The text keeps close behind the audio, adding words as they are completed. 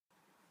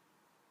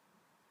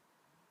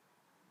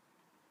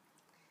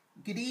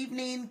Good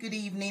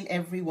evening,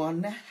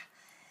 everyone.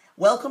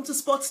 Welcome to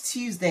Sports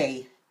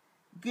Tuesday.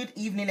 Good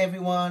evening,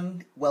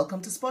 everyone.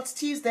 Welcome to Sports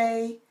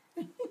Tuesday.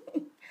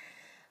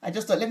 I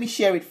just thought, let me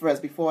share it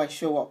first before I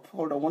show up.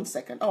 Hold on one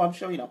second. Oh, I'm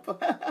showing up.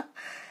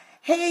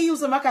 Hey,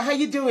 Uzumaka, how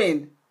you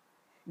doing?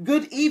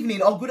 Good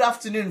evening or good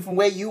afternoon from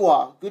where you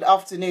are. Good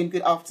afternoon,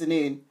 good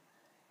afternoon.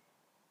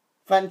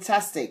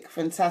 Fantastic,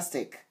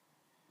 fantastic.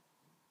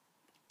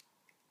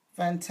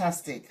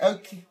 Fantastic.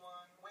 Okay.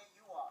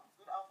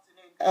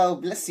 Oh,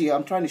 bless you.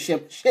 I'm trying to share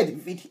the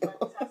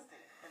video.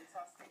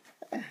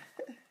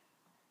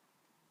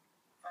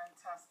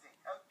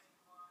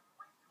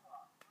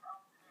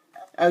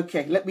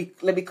 Okay, let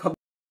me come.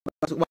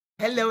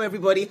 Hello,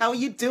 everybody. How are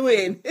you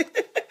doing?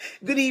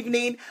 Good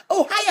evening.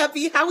 Oh, hi,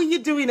 Abby. How are you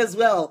doing as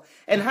well?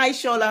 And hi,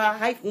 Shola.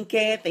 Hi,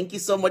 Funke. Thank you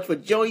so much for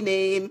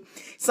joining,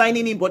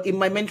 signing in, but in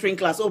my mentoring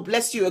class. Oh,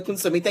 bless you,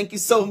 Akunsami. Thank you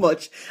so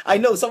much. I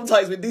know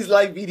sometimes with these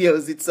live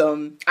videos, it's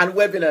and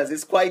webinars,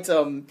 it's quite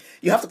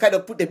you have to kind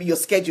of put them in your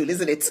schedule,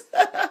 isn't it?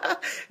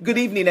 Good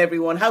evening,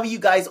 everyone. How are you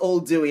guys all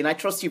doing? I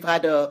trust you've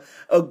had a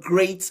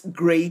great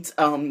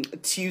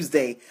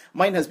Tuesday.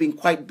 Mine has been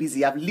quite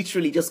busy. I've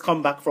literally just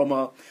come back from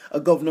a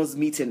governor's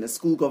meeting, a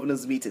school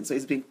governor's meeting, so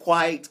it's been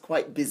quite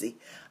busy.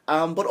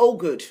 But all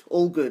good,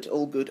 all good,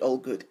 all good, all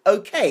good.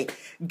 Okay,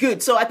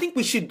 good. So I think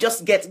we should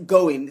just get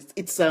going.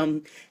 It's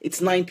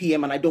 9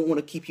 p.m. and I don't want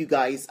to keep you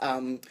guys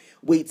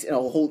waiting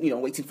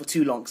for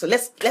too long. So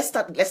let's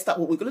start.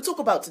 What we're going to talk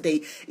about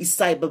today is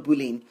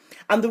cyberbullying,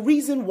 and the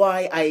reason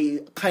why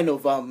I kind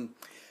of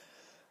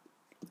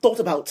thought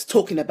about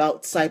talking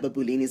about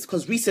cyberbullying is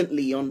because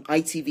recently on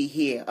ITV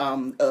here,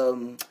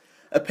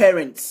 a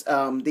parent,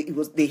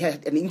 they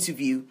had an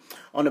interview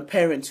on a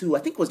parent who I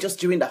think was just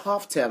during the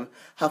half term,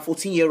 her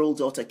 14-year-old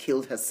daughter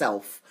killed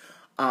herself.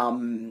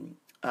 With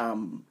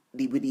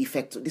the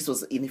effect, this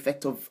was in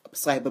effect of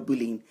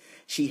cyberbullying.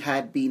 She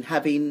had been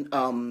having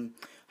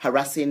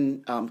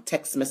harassing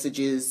text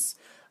messages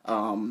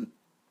and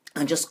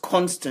just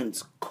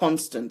constant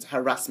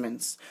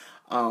harassments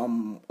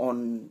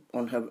on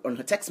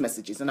her text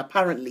messages, and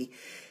apparently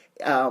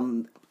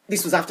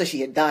this was after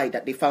she had died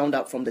that they found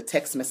out from the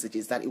text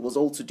messages that it was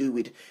all to do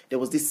with, there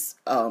was this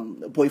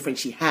boyfriend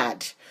she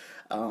had,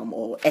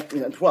 or I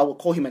will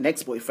call him an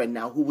ex-boyfriend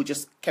now, who would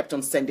just kept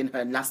on sending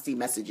her nasty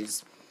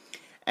messages.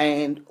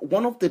 And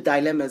one of the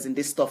dilemmas in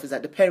this stuff is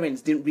that the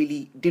parents didn't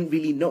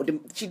really know.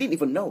 She didn't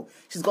even know.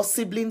 She's got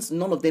siblings.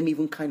 None of them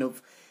even kind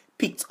of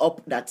picked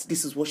up that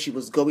this is what she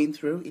was going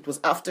through. It was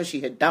after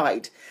she had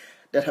died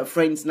that her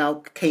friends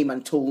now came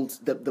and told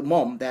the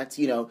mom that,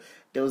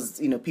 there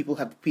was, people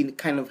have been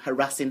kind of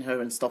harassing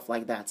her and stuff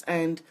like that.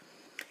 And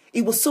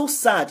it was so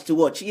sad to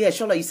watch. Yeah,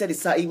 Shola, you said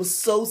it's sad. It was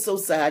so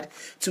sad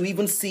to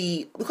even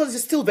see, because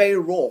it's still very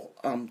raw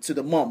to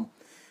the mom.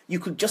 You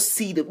could just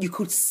see you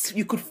could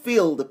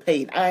feel the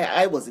pain.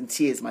 I was in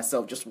tears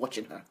myself just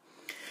watching her.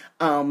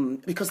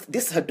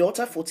 Because her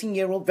daughter,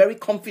 14-year-old, very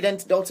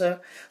confident daughter.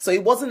 So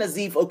it wasn't as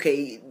if,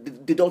 okay,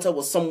 the daughter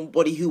was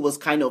somebody who was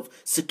kind of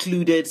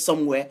secluded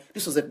somewhere.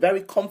 This was a very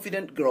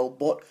confident girl,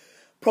 but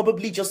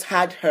probably just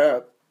had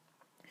her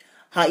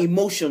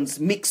emotions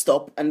mixed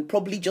up and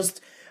probably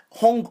just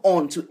hung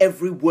on to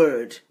every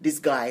word this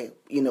guy,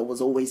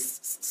 was always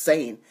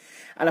saying.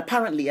 And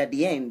apparently at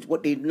the end,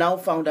 what they now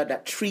found out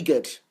that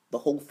triggered the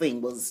whole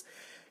thing was,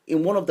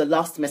 in one of the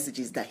last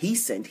messages that he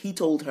sent, he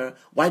told her,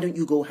 "Why don't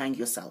you go hang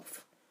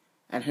yourself?"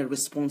 And her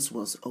response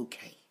was,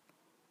 "Okay."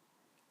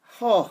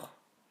 Oh,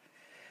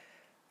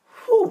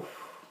 whew.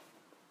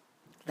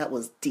 That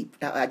was deep.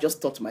 I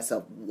just thought to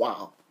myself,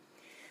 wow.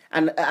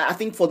 And I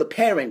think for the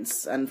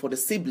parents and for the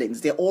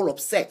siblings, they're all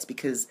upset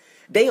because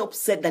they're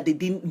upset that they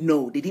didn't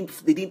know, they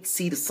didn't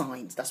see the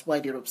signs. That's why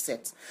they're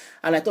upset.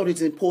 And I thought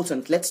it's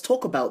important. Let's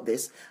talk about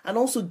this and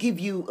also give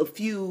you a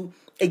few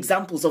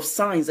examples of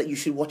signs that you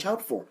should watch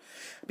out for.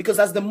 Because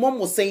as the mom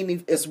was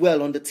saying as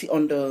well on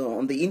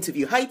the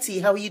interview, "Hi T,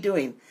 how are you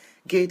doing?"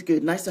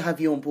 Good. Nice to have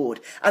you on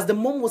board. As the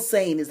mom was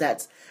saying, is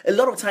that a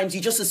lot of times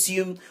you just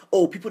assume,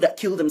 oh, people that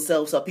kill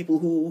themselves are people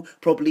who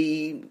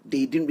probably,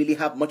 they didn't really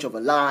have much of a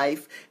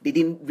life. They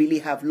didn't really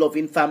have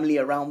loving family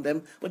around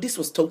them. But this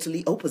was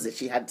totally opposite.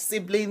 She had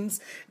siblings.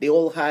 They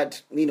all had,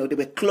 they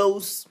were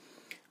close.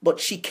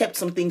 But she kept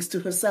some things to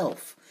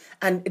herself.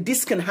 And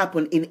this can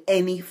happen in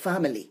any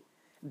family.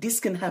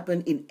 This can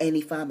happen in any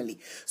family.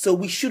 So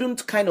we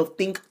shouldn't kind of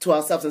think to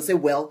ourselves and say,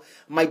 well,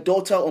 my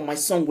daughter or my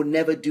son would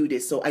never do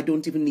this, so I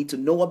don't even need to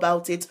know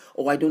about it,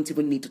 or I don't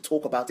even need to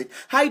talk about it.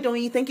 Hi,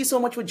 Doi. Thank you so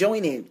much for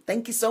joining.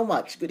 Thank you so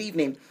much. Good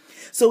evening.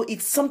 So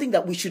it's something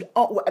that we should,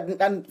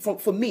 and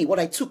for me, what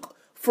I took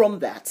from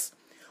that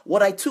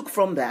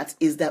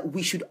is that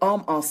we should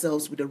arm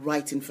ourselves with the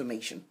right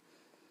information.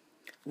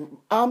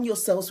 Arm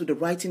yourselves with the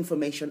right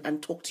information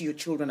and talk to your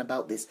children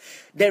about this.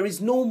 There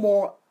is no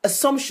more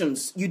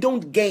assumptions. You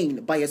don't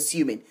gain by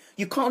assuming.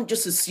 You can't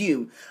just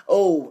assume,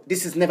 oh,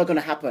 this is never going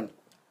to happen,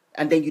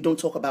 and then you don't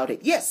talk about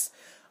it. Yes,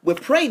 We're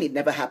praying it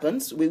never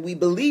happens. We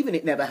believe in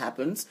it never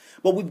happens.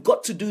 But we've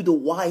got to do the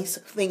wise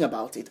thing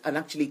about it and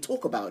actually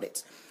talk about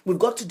it. We've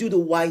got to do the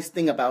wise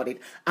thing about it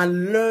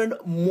and learn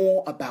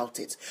more about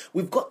it.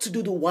 We've got to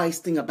do the wise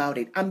thing about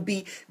it and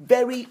be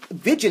very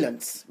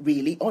vigilant,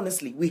 really,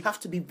 honestly. We have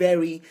to be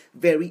very,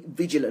 very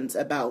vigilant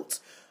about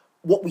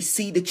what we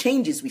see, the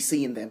changes we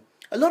see in them.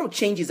 A lot of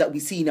changes that we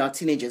see in our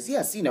teenagers.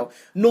 Yes,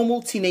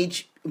 normal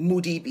teenage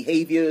moody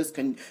behaviors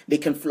can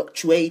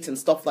fluctuate and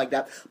stuff like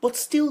that, but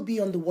still be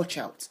on the watch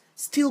out.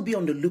 Still be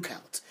on the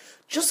lookout.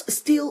 Just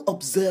still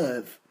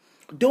observe.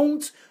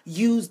 Don't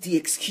use the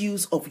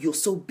excuse of you're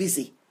so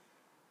busy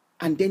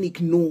and then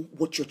ignore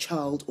what your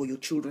child or your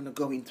children are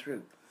going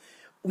through.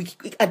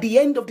 At the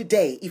end of the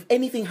day, if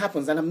anything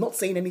happens, and I'm not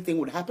saying anything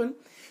would happen,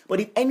 but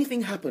if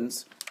anything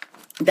happens,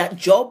 that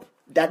job,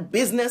 that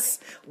business,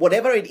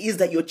 whatever it is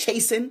that you're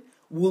chasing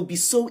will be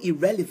so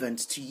irrelevant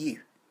to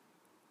you.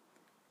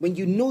 When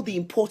you know the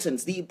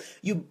importance, we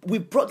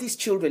brought these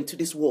children to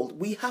this world.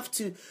 We have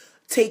to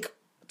step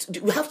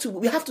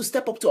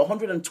up to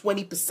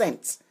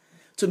 120%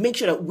 to make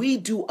sure that we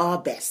do our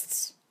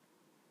best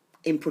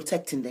in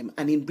protecting them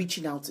and in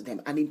reaching out to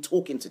them and in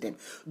talking to them.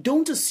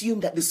 Don't assume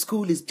that the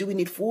school is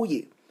doing it for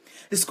you.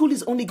 The school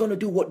is only going to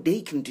do what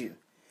they can do.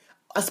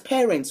 As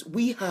parents,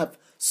 we have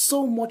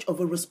so much of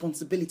a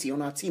responsibility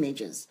on our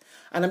teenagers.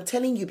 And I'm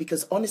telling you,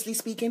 because honestly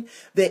speaking,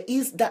 there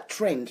is that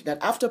trend that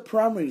after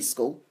primary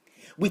school,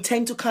 we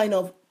tend to kind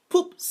of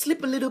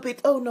slip a little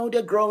bit. Oh no,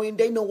 they're growing.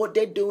 They know what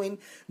they're doing.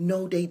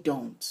 No, they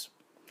don't.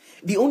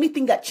 The only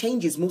thing that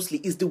changes mostly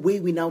is the way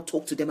we now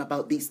talk to them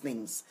about these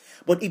things.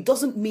 But it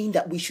doesn't mean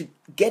that we should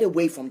get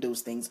away from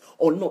those things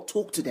or not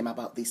talk to them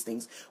about these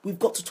things. We've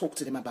got to talk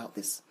to them about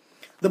this.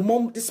 The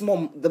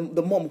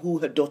mom who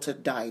her daughter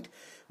died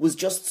was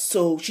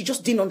she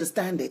just didn't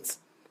understand it.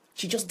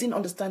 She just didn't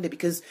understand it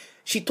because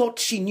she thought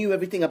she knew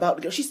everything about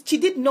the girl. She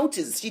did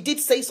notice, she did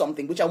say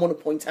something, which I want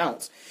to point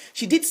out.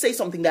 She did say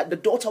something that the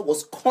daughter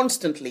was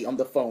constantly on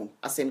the phone.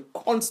 As in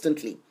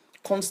constantly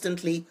on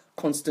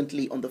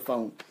the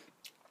phone.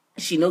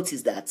 She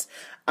noticed that.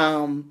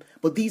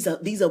 But these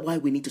are why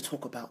we need to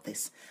talk about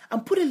this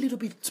and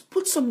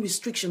put some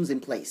restrictions in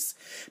place,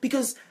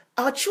 because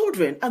our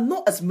children are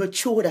not as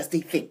matured as they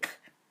think.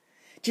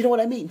 Do you know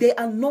what I mean? They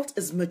are not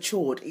as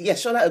matured.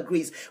 Yes, Shola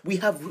agrees. We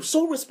have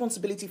sole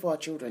responsibility for our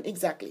children.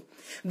 Exactly.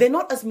 They're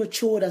not as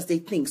matured as they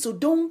think. So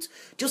don't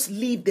just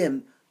leave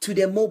them to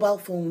their mobile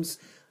phones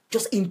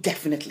just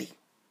indefinitely.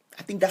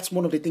 I think that's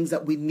one of the things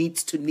that we need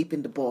to nip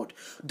in the bud.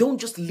 Don't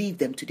just leave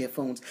them to their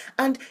phones.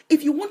 And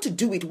if you want to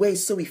do it where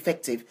it's so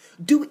effective,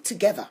 do it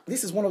together.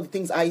 This is one of the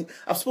things I've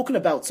spoken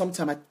about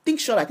sometime. I think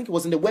it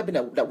was in the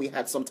webinar that we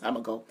had some time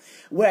ago,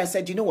 where I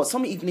said, you know what,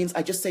 some evenings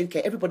I just say,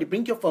 okay, everybody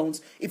bring your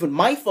phones, even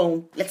my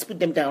phone, let's put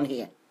them down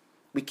here.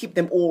 We keep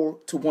them all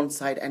to one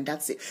side and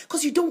that's it.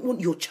 Because you don't want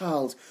your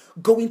child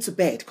going to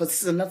bed, because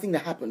this is another thing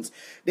that happens.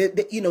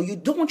 You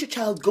don't want your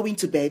child going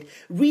to bed,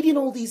 reading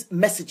all these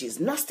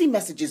messages, nasty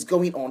messages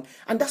going on,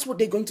 and that's what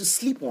they're going to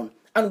sleep on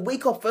and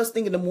wake up first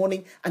thing in the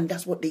morning and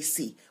that's what they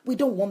see. We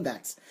don't want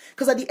that.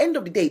 Because at the end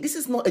of the day, this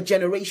is not a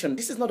generation.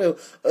 This is not a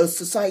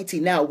society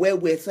now where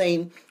we're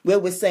saying,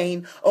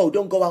 oh,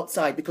 don't go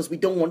outside because we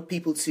don't want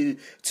people to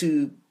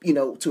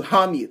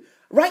harm you.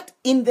 Right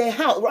in their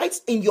house, right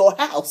in your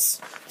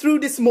house, through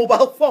this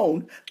mobile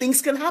phone,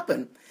 things can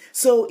happen.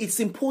 So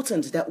it's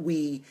important that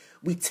we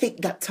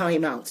take that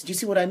time out. Do you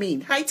see what I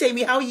mean? Hi,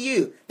 Tammy, how are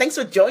you? Thanks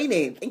for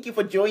joining. Thank you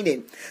for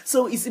joining.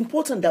 So it's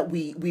important that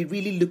we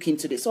really look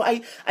into this. So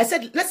I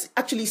said, let's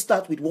actually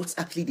start with what's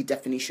actually the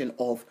definition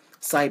of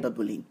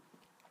cyberbullying.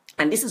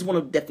 And this is one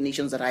of the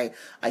definitions that I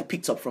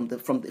picked up from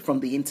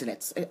the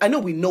internet. I know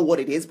we know what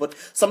it is, but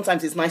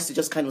sometimes it's nice to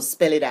just kind of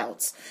spell it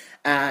out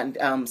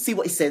and see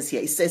what it says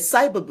here. It says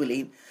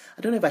cyberbullying.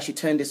 I don't know if I should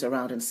turn this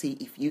around and see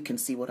if you can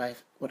see what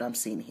I'm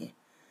seeing here.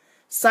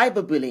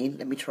 Cyberbullying.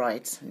 Let me try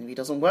it. Maybe it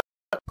doesn't work.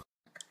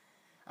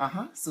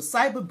 So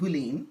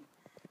cyberbullying.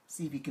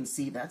 See if you can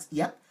see that.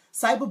 Yep.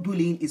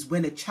 Cyberbullying is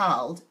when a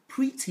child,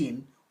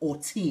 preteen or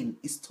teen,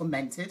 is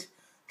tormented,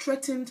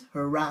 threatened,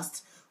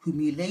 harassed,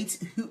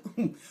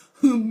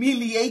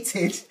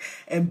 humiliated,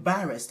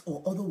 embarrassed,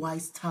 or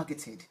otherwise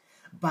targeted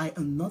by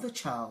another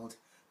child,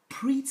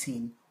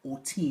 preteen or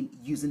teen,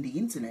 using the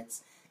internet,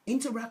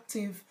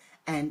 interactive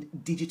and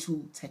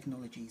digital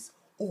technologies,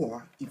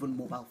 or even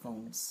mobile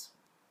phones.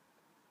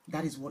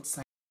 That is what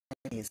cyber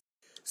is.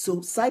 So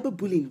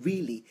cyberbullying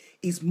really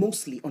is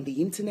mostly on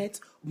the internet,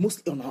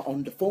 mostly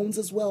on the phones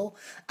as well,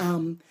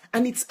 and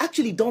it's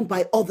actually done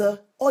by other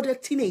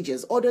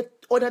teenagers, other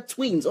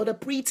tweens, other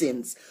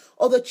preteens,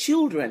 other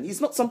children.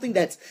 It's not something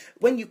that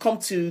when you come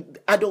to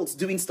adults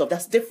doing stuff,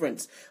 that's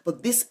different.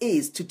 But this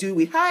is to do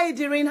with, hi,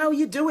 Doreen, how are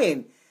you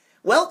doing?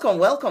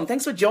 Welcome.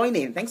 Thanks for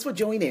joining.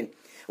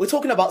 We're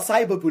talking about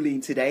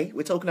cyberbullying today.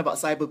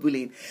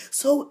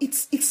 So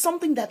it's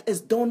something that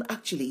is done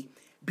actually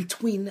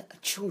between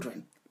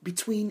children,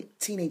 between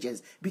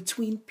teenagers,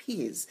 between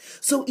peers.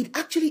 So it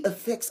actually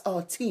affects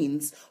our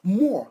teens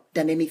more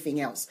than anything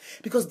else,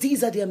 because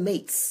these are their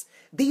mates.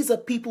 These are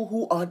people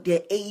who are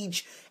their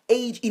age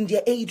in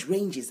their age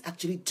ranges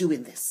actually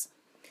doing this.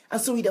 And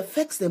so it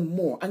affects them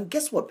more. And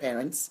guess what,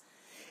 parents?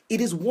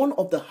 It is one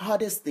of the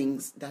hardest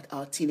things that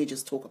our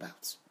teenagers talk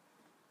about.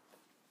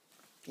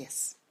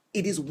 Yes,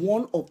 it is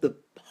one of the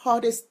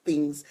hardest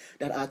things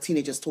that our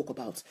teenagers talk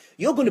about.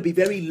 You're going to be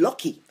very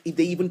lucky if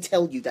they even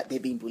tell you that they're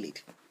being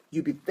bullied.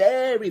 You'll be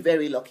very,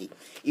 very lucky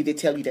if they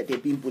tell you that they're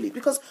being bullied.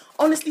 Because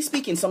honestly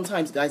speaking,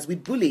 sometimes, guys,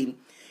 with bullying,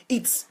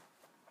 it's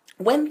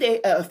when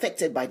they are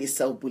affected by this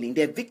self-bullying,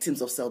 they're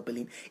victims of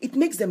self-bullying, it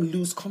makes them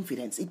lose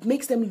confidence. It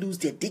makes them lose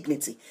their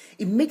dignity.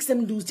 It makes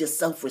them lose their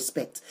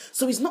self-respect.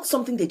 So it's not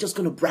something they're just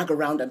going to brag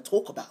around and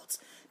talk about.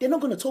 They're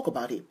not going to talk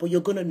about it, but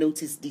you're going to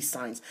notice these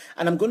signs.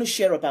 And I'm going to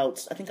share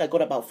about, I think I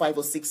got about 5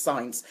 or 6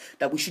 signs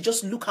that we should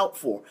just look out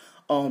for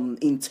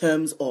in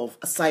terms of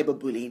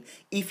cyberbullying,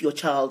 if your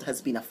child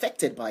has been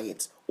affected by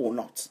it or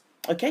not.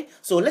 Okay,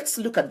 so let's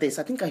look at this.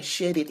 I think I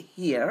shared it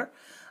here.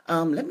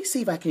 Let me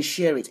see if I can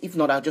share it. If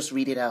not, I'll just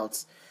read it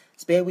out.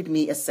 Just bear with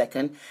me a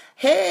second.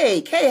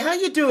 Hey, Kay, how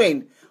you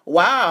doing?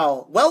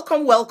 Wow.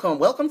 Welcome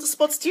to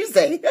Sports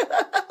Tuesday.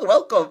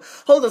 Welcome.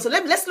 Hold on. So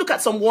let's look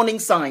at some warning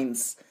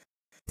signs.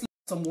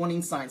 Some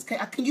warning signs.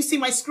 Can you see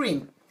my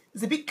screen?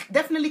 It's a bit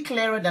definitely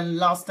clearer than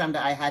last time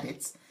that I had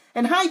it.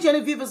 And hi,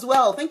 Genevieve, as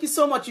well. Thank you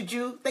so much,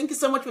 Uju. Thank you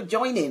so much for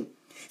joining.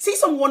 See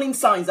some warning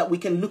signs that we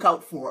can look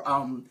out for.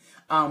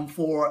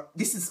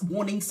 This is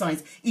warning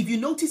signs. If you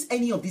notice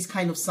any of these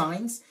kind of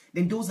signs,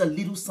 then those are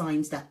little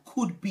signs that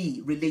could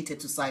be related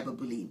to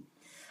cyberbullying.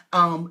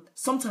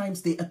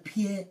 Sometimes they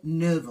appear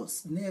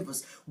nervous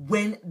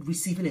when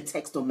receiving a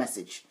text or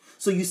message.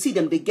 So you see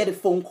them, they get a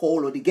phone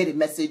call or they get a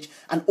message,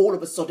 and all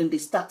of a sudden they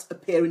start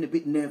appearing a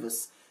bit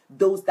nervous.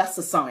 That's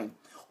a sign.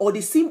 Or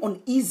they seem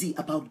uneasy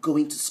about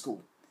going to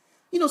school.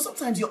 You know,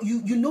 sometimes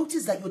you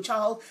notice that your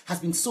child has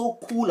been so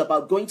cool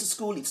about going to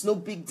school. It's no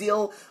big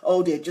deal.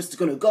 Oh, they're just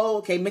going to go.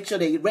 Okay, make sure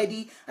they're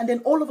ready. And then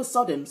all of a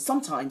sudden,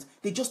 sometimes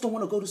they just don't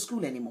want to go to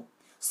school anymore.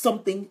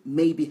 Something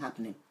may be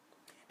happening.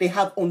 They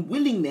have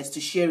unwillingness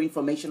to share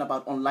information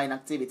about online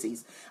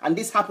activities. And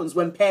this happens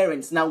when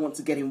parents now want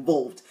to get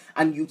involved.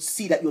 And you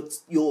see that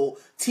your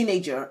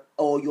teenager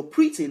or your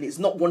preteen is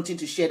not wanting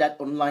to share that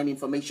online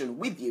information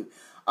with you.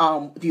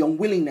 The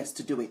unwillingness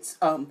to do it.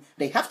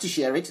 They have to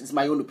share it, is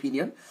my own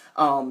opinion.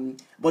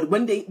 But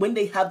when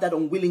they have that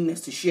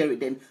unwillingness to share it,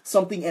 then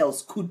something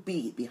else could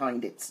be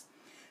behind it.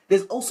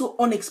 There's also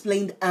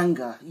unexplained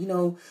anger, you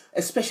know,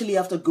 especially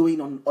after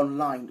going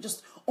online.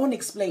 Just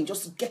unexplained,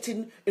 just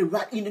getting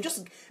erratic, you know,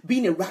 just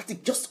being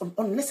erratic, just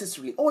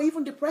unnecessary, or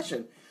even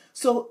depression.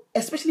 So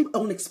especially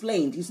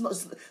unexplained, it's not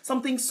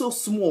something so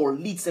small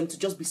leads them to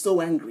just be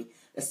so angry,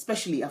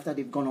 especially after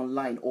they've gone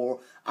online or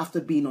after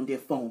being on their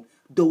phone.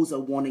 Those are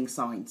warning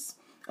signs.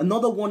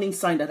 Another warning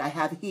sign that I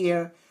have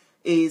here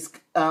is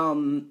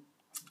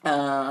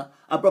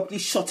abruptly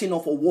shutting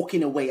off or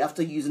walking away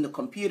after using the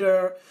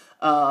computer,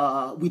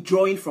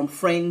 withdrawing from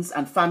friends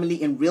and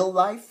family in real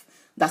life.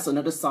 That's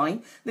another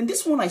sign. Then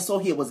this one I saw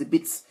here was a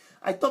bit,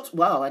 I thought,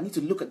 wow, I need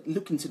to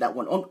look into that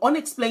one.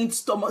 Unexplained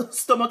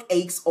stomach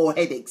aches or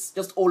headaches.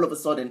 Just all of a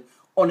sudden,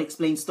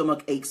 unexplained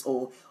stomach aches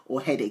or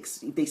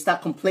headaches. If they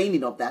start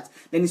complaining of that,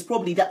 then it's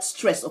probably that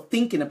stress of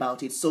thinking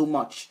about it so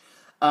much.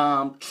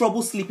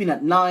 Trouble sleeping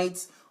at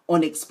night,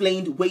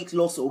 unexplained weight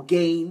loss or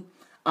gain,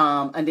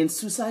 and then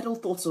suicidal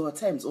thoughts or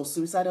attempts or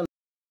suicidal.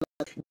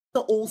 These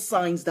are all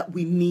signs that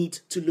we need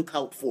to look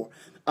out for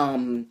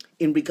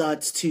in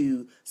regards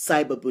to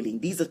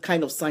cyberbullying. These are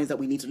kind of signs that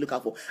we need to look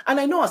out for. And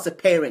I know as a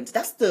parent,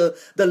 that's the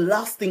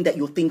last thing that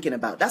you're thinking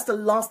about. That's the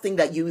last thing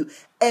that you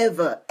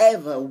ever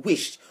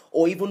wish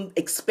or even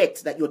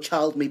expect that your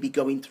child may be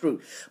going through.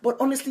 But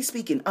honestly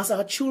speaking, as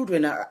our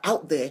children are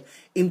out there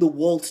in the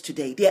world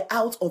today, they're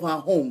out of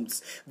our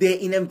homes. They're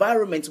in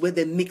environments where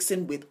they're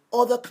mixing with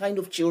other kind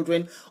of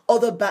children,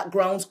 other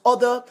backgrounds,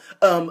 other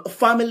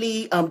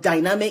family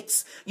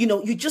dynamics. You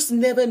know, you just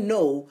never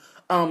know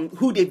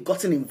who they've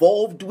gotten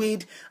involved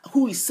with,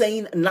 who is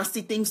saying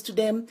nasty things to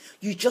them.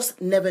 You just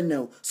never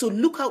know. So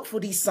look out for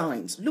these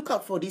signs. Look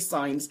out for these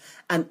signs,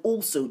 and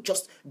also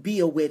just be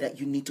aware that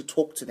you need to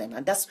talk to them.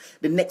 And that's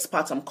the next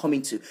part I'm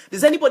coming to.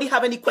 Does anybody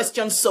have any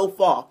questions so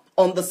far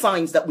on the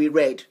signs that we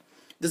read?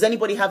 Does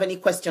anybody have any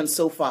questions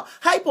so far?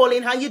 Hi,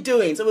 Pauline. How you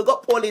doing? So we've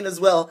got Pauline as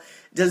well,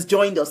 just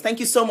joined us. Thank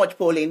you so much,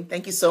 Pauline.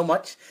 Thank you so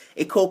much.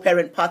 A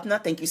co-parent partner.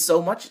 Thank you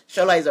so much.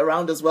 Shola is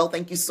around as well.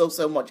 Thank you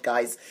so much,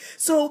 guys.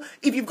 So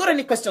if you've got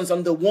any questions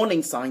on the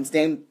warning signs,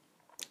 then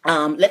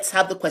let's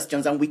have the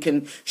questions and we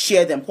can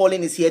share them.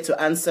 Pauline is here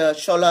to answer.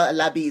 Shola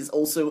Alabi is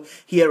also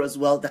here as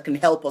well, that can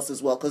help us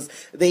as well, because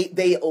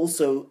they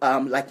also,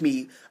 like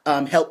me,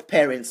 help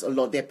parents a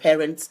lot. They're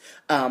parents,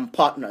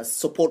 partners,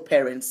 support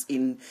parents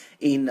in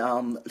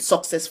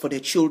success for their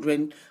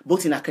children,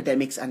 both in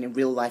academics and in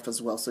real life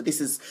as well. So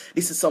this is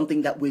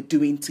something that we're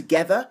doing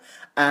together.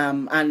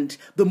 And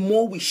the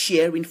more we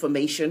share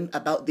information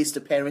about this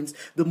to parents,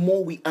 the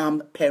more we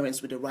arm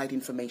parents with the right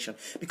information,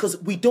 because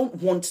we don't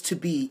want to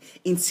be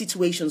in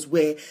situations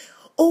where,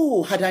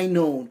 oh, had I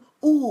known,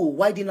 Oh,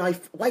 why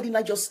didn't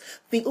I just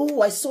think,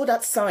 oh, I saw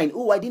that sign.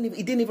 Oh, it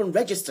didn't even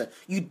register.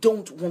 You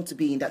don't want to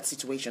be in that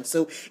situation.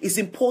 So it's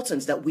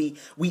important that we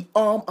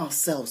arm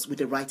ourselves with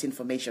the right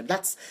information.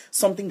 That's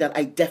something that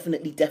I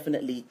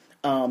definitely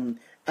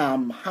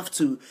have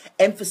to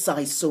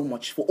emphasize so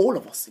much for all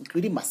of us,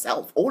 including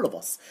myself, all of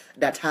us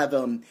that have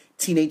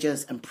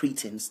teenagers and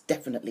preteens,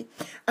 definitely.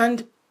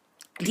 And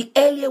the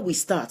earlier we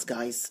start,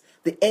 guys,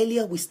 the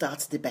earlier we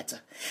start, the better.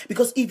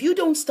 Because if you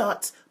don't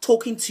start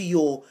talking to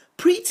your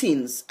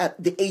preteens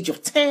at the age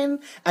of 10,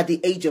 at the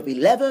age of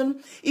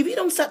 11, if you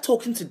don't start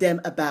talking to them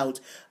about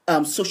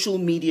social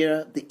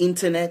media, the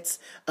internet,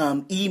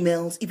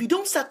 emails, if you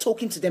don't start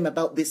talking to them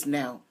about this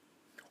now,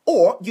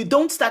 or you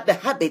don't start the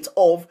habit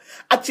of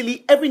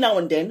actually every now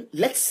and then,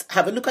 let's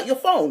have a look at your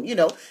phone.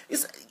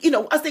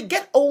 As they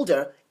get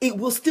older, it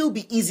will still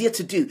be easier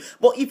to do.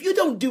 But if you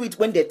don't do it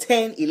when they're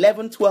 10,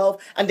 11,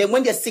 12, and then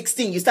when they're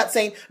 16, you start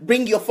saying,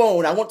 bring your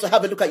phone. I want to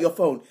have a look at your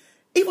phone.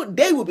 Even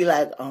they will be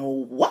like,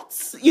 oh, what?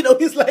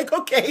 It's like,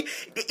 okay,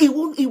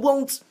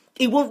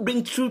 it won't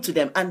ring true to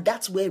them. And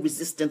that's where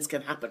resistance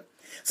can happen.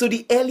 So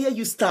the earlier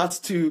you start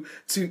to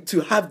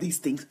have these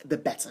things, the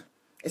better.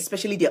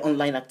 Especially their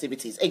online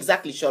activities.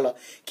 Exactly, Shola.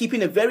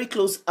 Keeping a very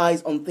close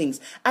eyes on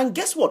things. And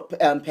guess what,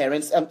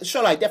 parents?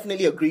 Shola, I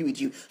definitely agree with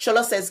you.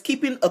 Shola says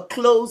keeping a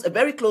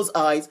very close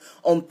eyes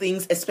on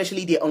things,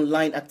 especially their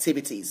online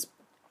activities.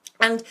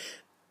 And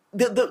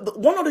the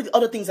one of the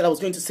other things that I was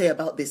going to say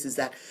about this is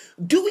that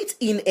do it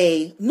don't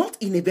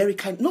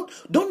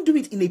do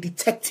it in a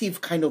detective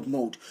kind of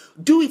mode.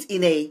 Do it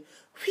in a,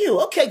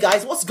 phew, okay,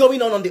 guys, what's going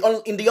on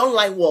in the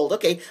online world?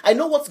 Okay, I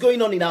know what's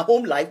going on in our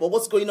home life, but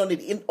what's going on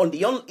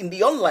in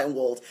the online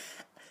world?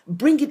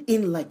 Bring it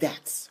in like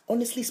that.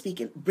 Honestly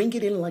speaking, bring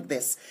it in like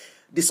this.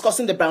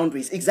 Discussing the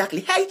boundaries.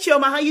 Exactly. Hey,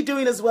 Chioma, how you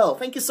doing as well?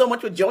 Thank you so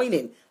much for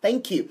joining.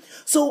 Thank you.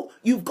 So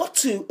you've got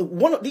to,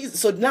 one of these,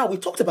 so now we've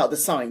talked about the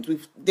signs.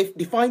 We've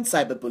defined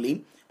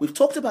cyberbullying. We've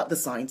talked about the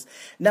signs.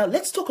 Now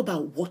let's talk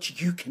about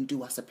what you can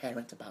do as a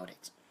parent about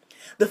it.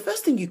 The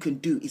first thing you can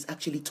do is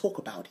actually talk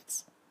about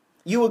it.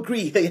 You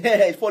agree?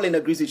 Pauline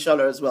agrees with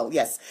Charlotte as well.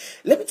 Yes.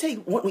 Let me tell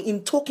you,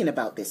 in talking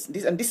about this,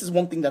 and this is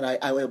one thing that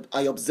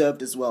I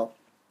observed as well.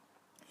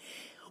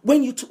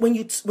 When you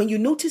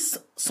notice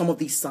some of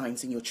these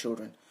signs in your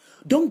children,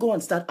 don't go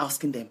and start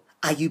asking them,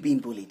 are you being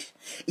bullied?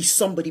 Is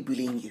somebody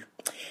bullying you?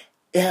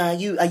 Are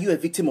you a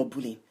victim of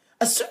bullying?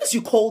 As soon as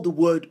you call the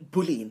word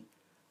bullying,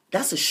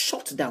 that's a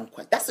shut down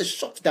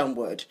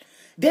word.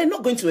 They're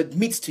not going to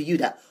admit to you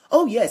that,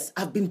 oh yes,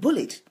 I've been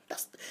bullied.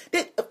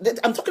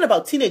 I'm talking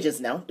about teenagers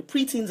now, the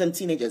preteens and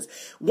teenagers.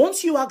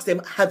 Once you ask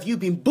them, have you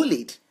been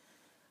bullied?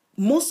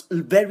 Most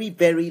very,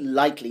 very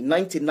likely,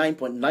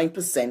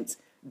 99.9%,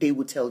 they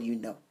will tell you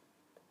no.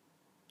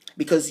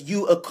 Because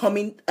you are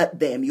coming at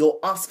them, you're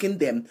asking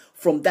them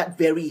from that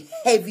very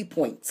heavy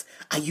point,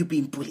 are you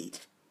being bullied?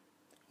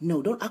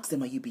 No, don't ask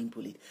them, are you being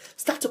bullied?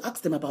 Start to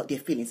ask them about their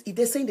feelings. If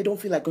they're saying they don't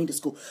feel like going to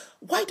school,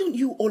 why don't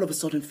you all of a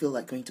sudden feel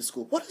like going to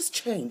school? What has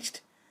changed?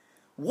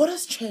 What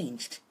has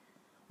changed?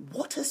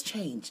 What has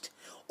changed?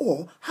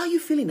 Or how are you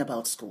feeling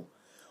about school?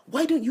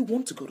 Why don't you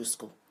want to go to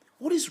school?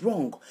 What is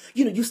wrong?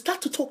 You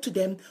start to talk to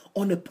them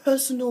on a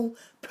personal,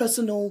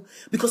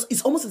 because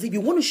it's almost as if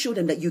you want to show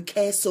them that you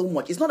care so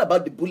much. It's not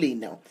about the bullying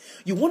now.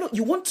 You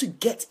want to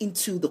get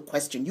into the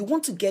question. You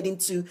want to get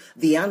into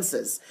the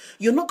answers.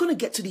 You're not going to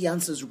get to the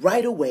answers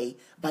right away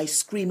by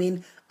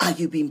screaming, are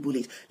you being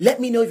bullied?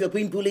 Let me know if you're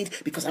being bullied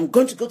because I'm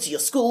going to go to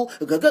your school.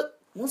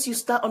 Once you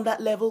start on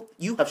that level,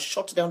 you have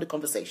shut down the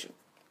conversation.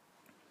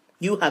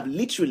 You have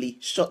literally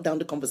shut down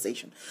the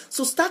conversation.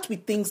 So start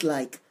with things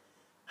like,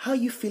 how are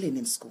you feeling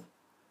in school?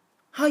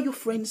 How are your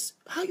friends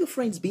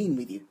being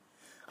with you?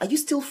 Are you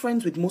still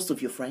friends with most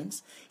of your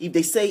friends? If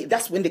they say,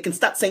 that's when they can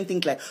start saying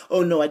things like,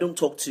 oh no, I don't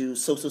talk to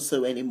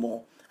so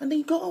anymore. And then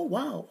you go, oh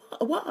wow,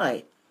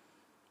 why?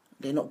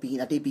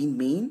 Are they being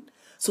mean?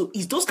 So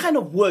it's those kind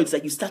of words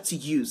that you start to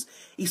use.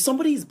 If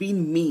somebody is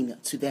being mean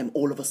to them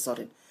all of a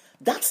sudden,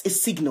 that's a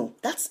signal.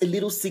 That's a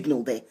little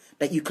signal there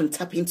that you can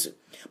tap into.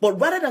 But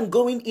rather than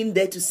going in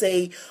there to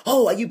say,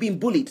 oh, are you being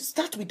bullied?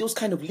 Start with those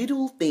kind of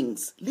little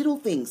things.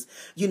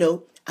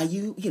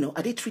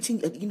 Are they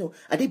treating,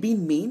 are they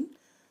being mean?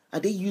 Are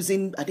they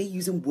using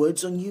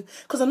words on you?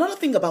 Because another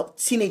thing about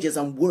teenagers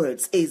and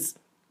words is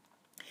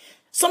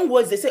some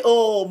words they say,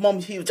 oh, mom,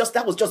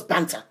 that was just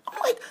banter.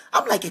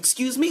 I'm like,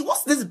 excuse me,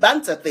 what's this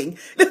banter thing?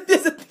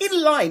 There's a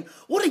thin line.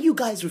 What are you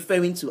guys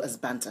referring to as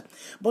banter?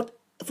 But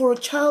for a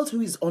child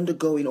who is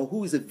undergoing or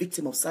who is a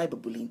victim of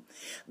cyberbullying,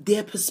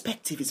 their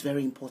perspective is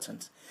very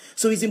important.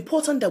 So it's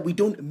important that we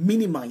don't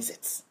minimize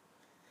it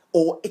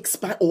or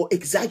expand or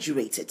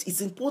exaggerate it.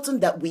 It's important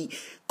that we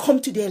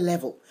come to their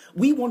level.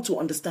 We want to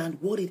understand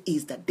what it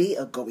is that they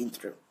are going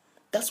through.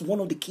 That's one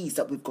of the keys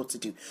that we've got to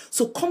do.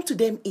 So come to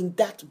them in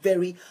that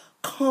very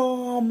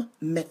calm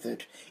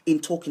method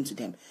in talking to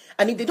them.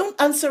 And if they don't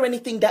answer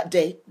anything that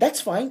day, that's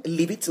fine.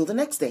 Leave it till the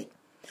next day.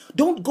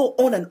 Don't go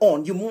on and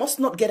on. You must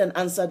not get an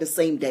answer the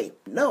same day.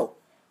 No.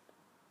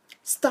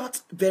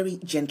 Start very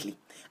gently.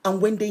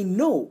 And when they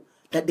know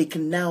that they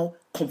can now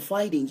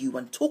confide in you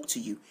and talk to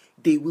you,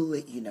 they will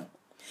let you know.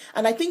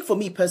 And I think for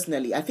me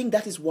personally, I think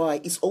that is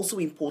why it's also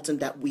important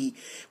that we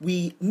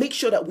make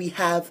sure that we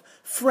have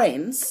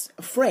friends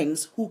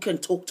who can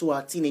talk to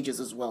our teenagers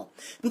as well.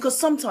 Because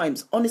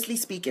sometimes, honestly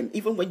speaking,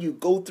 even when you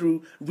go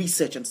through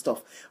research and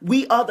stuff,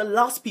 we are the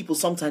last people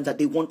sometimes that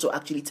they want to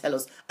actually tell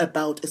us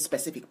about a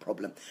specific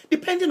problem,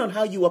 depending on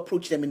how you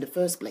approach them in the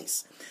first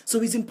place.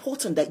 So it's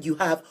important that you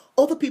have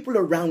other people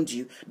around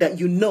you that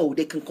you know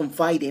they can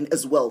confide in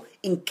as well,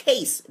 in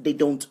case they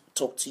don't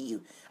talk to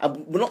you.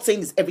 We're not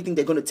saying it's everything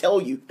they're going to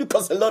tell you,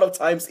 because a lot of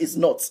times it's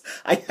not.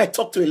 I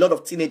talk to a lot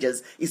of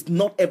teenagers. It's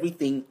not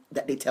everything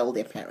that they tell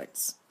their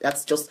parents.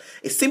 That's just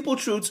a simple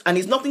truth, and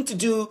it's nothing to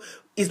do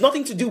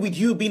with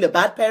you being a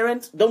bad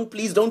parent.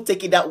 Please don't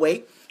take it that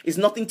way. It's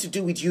nothing to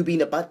do with you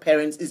being a bad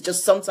parent. It's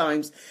just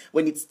sometimes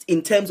when it's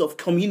in terms of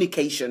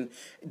communication,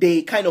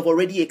 they kind of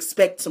already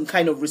expect some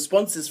kind of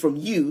responses from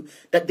you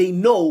that they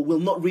know will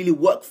not really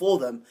work for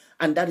them,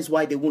 and that is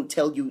why they won't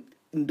tell you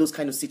in those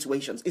kind of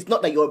situations. It's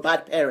not that you're a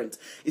bad parent.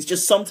 It's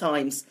just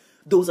sometimes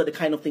those are the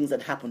kind of things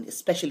that happen,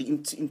 especially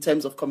in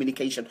terms of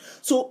communication.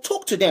 So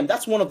talk to them.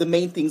 That's one of the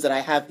main things that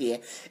I have here,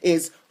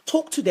 is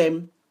talk to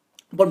them,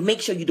 but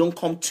make sure you don't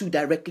come too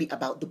directly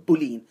about the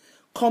bullying.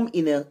 Come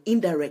in an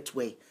indirect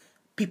way.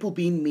 People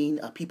being mean,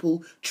 are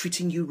people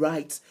treating you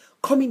right?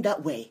 Come in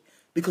that way,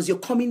 because you're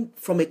coming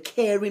from a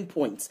caring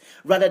point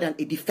rather than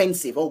a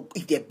defensive. Oh,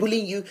 if they're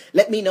bullying you,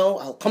 let me know.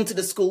 I'll come to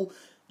the school.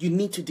 You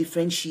need to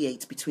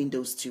differentiate between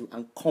those two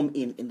and come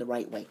in the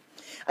right way.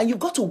 And you've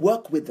got to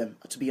work with them,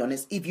 to be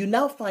honest. If you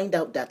now find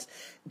out that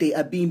they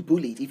are being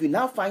bullied, if you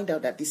now find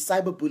out that this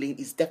cyberbullying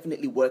is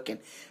definitely working,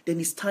 then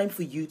it's time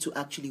for you to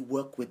actually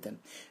work with them.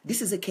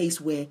 This is a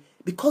case where,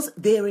 because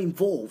they are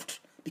involved,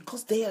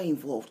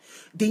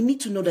 they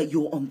need to know that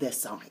you're on their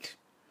side.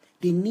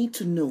 They need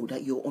to know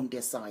that you're on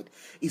their side.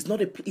 It's not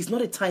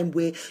a time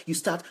where you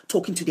start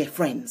talking to their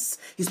friends.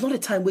 It's not a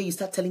time where you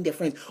start telling their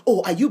friends,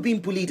 oh, are you being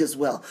bullied as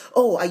well?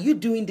 Oh, are you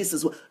doing this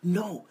as well?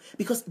 No,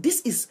 because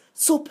this is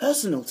so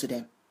personal to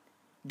them.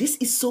 This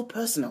is so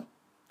personal.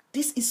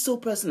 This is so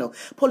personal.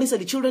 Pauline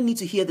said the children need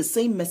to hear the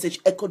same message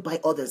echoed by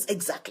others.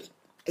 Exactly.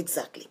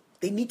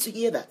 They need to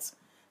hear that.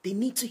 They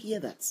need to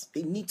hear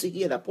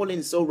that. Pauline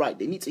is so right.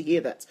 They need to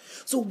hear that.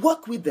 So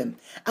work with them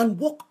and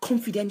work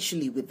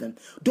confidentially with them.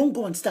 Don't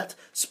go and start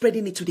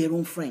spreading it to their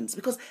own friends,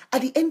 because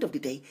at the end of the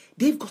day,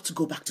 they've got to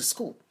go back to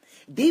school.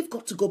 They've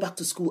got to go back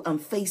to school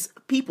and face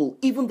people,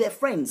 even their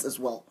friends as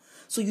well.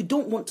 So you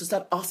don't want to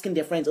start asking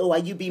their friends, oh, are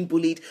you being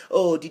bullied?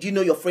 Oh, did you know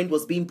your friend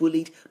was being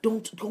bullied?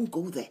 Don't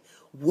go there.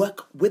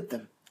 Work with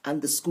them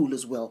and the school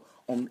as well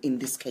in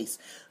this case.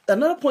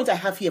 Another point I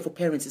have here for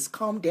parents is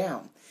calm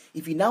down.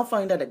 If you now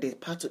find out that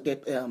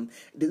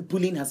the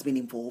bullying has been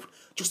involved,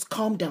 just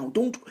calm down.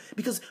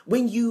 Because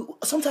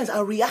sometimes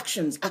our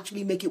reactions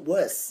actually make it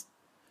worse.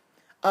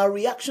 Our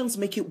reactions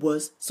make it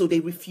worse, so they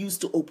refuse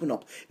to open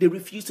up. They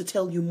refuse to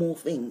tell you more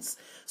things.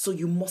 So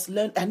you must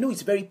learn. I know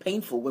it's very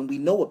painful when we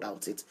know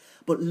about it,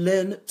 but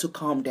learn to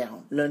calm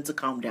down.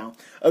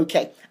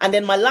 Okay. And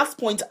then my last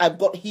point I've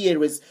got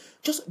here is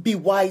just be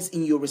wise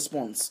in your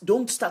response.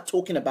 Don't start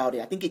talking about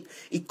it. I think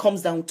it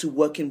comes down to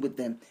working with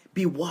them.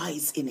 Be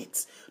wise in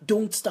it.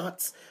 Don't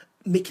start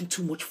making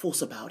too much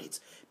force about it.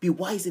 Be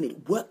wise in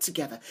it. Work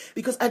together.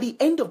 Because at the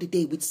end of the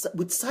day, with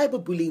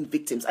cyberbullying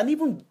victims and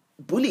even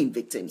bullying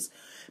victims,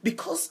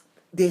 because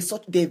they're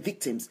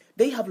victims,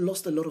 they have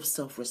lost a lot of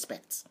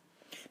self-respect.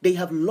 They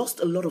have lost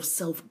a lot of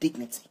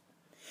self-dignity.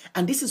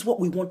 And this is what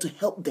we want to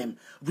help them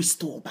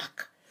restore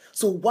back.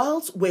 So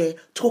whilst we're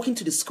talking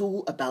to the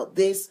school about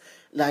this,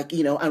 and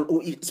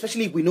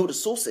especially if we know the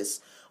sources,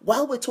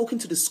 while we're talking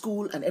to the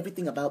school and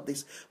everything about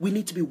this, we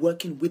need to be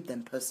working with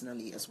them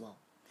personally as well,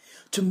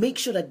 to make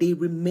sure that they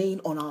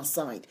remain on our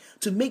side,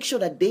 to make sure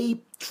that they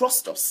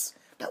trust us,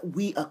 that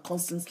we are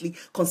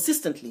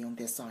consistently on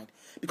their side.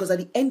 Because at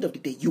the end of the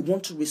day, you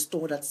want to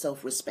restore that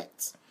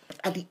self-respect.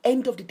 At the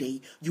end of the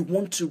day, you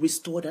want to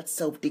restore that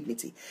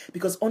self-dignity.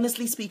 Because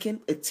honestly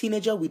speaking, a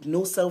teenager with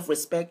no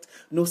self-respect,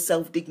 no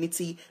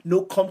self-dignity,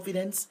 no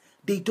confidence,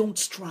 they don't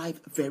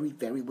strive very,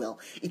 very well.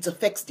 It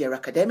affects their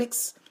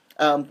academics.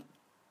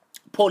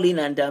 Pauline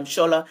and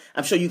Shola,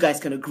 I'm sure you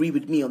guys can agree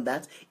with me on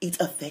that. It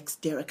affects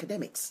their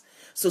academics.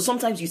 So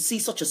sometimes you see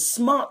such a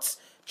smart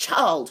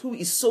child who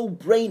is so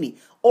brainy,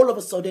 all of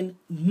a sudden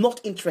not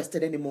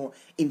interested anymore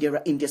in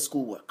their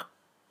schoolwork.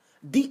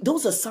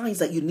 Those are signs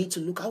that you need to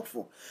look out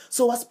for.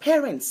 So as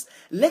parents,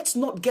 let's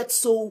not get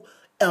so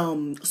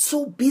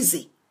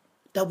busy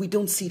that we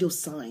don't see those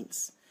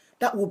signs.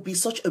 That will be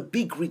such a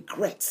big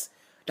regret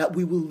that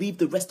we will live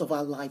the rest of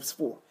our lives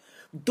for.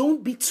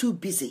 Don't be too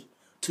busy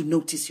to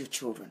notice your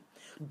children.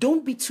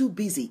 Don't be too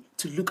busy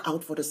to look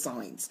out for the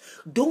signs.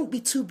 Don't be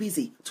too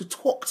busy to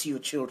talk to your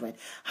children.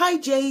 Hi,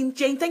 Jane.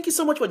 Jane, thank you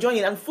so much for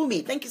joining. And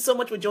Fumi, thank you so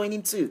much for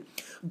joining too.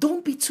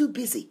 Don't be too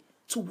busy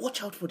to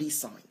watch out for these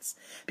signs.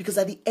 Because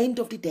at the end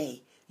of the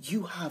day,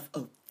 you have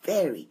a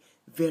very,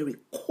 very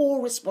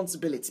core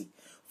responsibility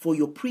for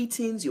your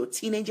preteens, your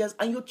teenagers,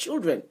 and your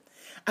children.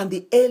 And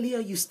the earlier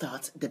you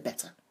start, the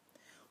better.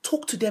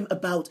 talk to them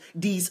about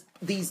these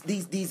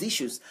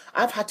issues.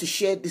 I've had to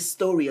share this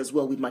story as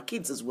well with my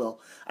kids as well.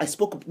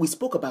 We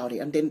spoke about it,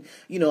 and then,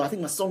 I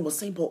think my son was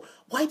saying, but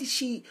why didn't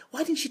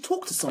she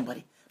talk to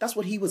somebody? That's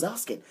what he was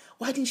asking.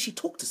 Why didn't she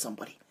talk to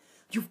somebody?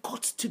 You've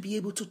got to be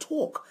able to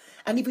talk.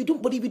 And if you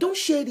don't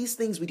share these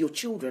things with your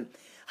children,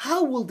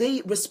 how will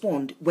they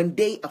respond when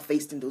they are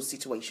faced in those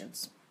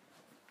situations?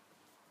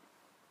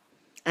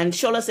 And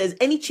Shola says,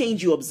 any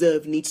change you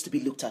observe needs to be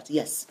looked at.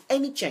 Yes,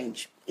 any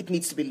change, it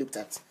needs to be looked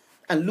at,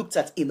 and looked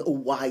at in a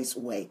wise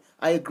way.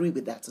 I agree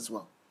with that as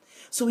well.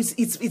 So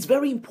it's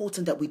very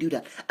important that we do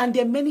that. And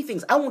there are many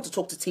things. I want to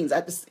talk to teens.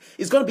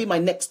 It's going to be my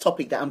next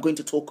topic that I'm going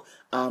to talk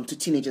to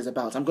teenagers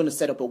about. I'm going to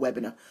set up a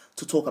webinar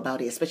to talk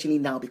about it, especially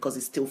now because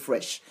it's still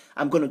fresh.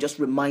 I'm going to just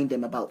remind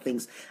them about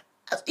things.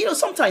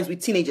 Sometimes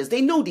with teenagers,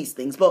 they know these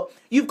things, but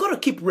you've got to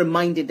keep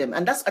reminding them.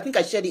 And I think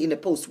I shared it in a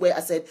post where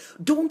I said,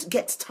 don't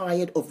get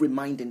tired of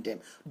reminding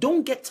them.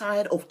 Don't get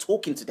tired of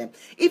talking to them.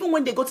 Even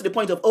when they go to the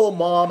point of, oh,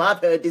 Mom,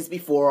 I've heard this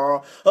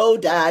before. Oh,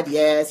 Dad,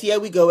 yes, here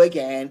we go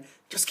again.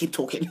 Just keep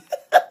talking.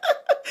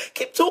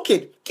 Keep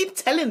talking. Keep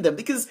telling them,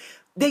 because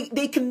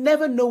they can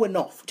never know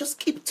enough. Just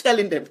keep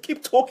telling them.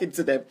 Keep talking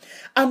to them.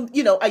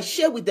 I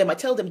share with them. I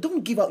tell them,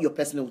 don't give out your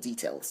personal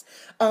details.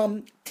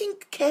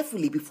 Think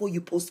carefully before you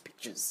post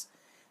pictures.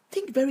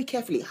 Think very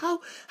carefully.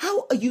 How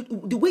are you,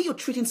 the way you're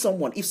treating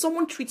someone, if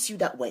someone treats you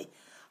that way,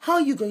 how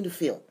are you going to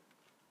feel?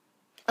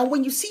 And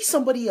when you see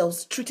somebody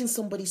else treating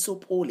somebody so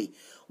poorly,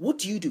 what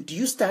do you do? Do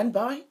you stand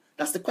by?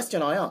 That's the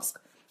question I ask.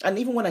 And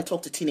even when I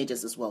talk to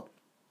teenagers as well,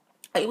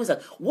 I always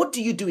ask, what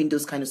do you do in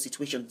those kind of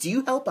situations? Do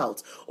you help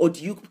out, or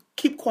do you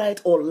keep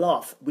quiet or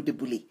laugh with the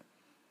bully?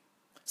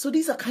 So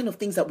these are kind of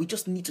things that we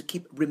just need to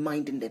keep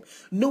reminding them,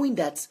 knowing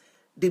that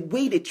the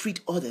way they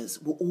treat others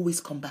will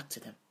always come back to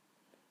them.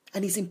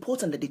 And it's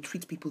important that they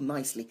treat people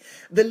nicely.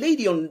 The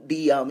lady on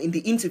the in the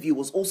interview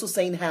was also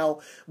saying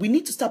how we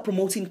need to start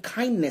promoting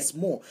kindness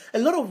more. A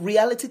lot of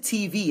reality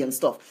TV and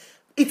stuff,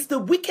 it's the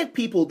wicked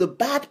people, the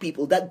bad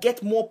people that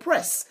get more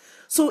press.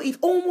 So it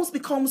almost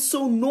becomes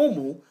so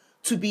normal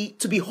to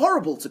be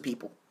horrible to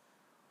people.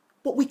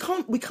 But we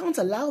can't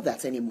allow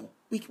that anymore.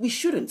 We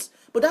shouldn't.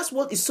 But that's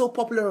what is so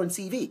popular on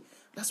TV.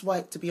 That's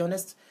why, to be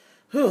honest,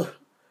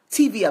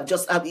 TV,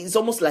 it's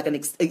almost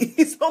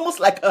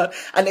like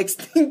an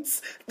extinct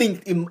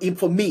thing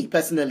for me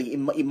personally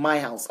in my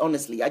house.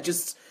 Honestly, I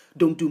just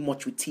don't do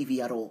much with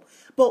TV at all.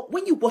 But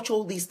when you watch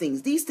all these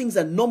things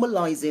are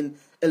normalizing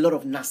a lot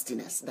of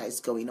nastiness that is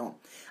going on,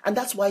 and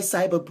that's why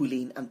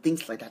cyberbullying and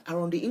things like that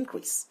are on the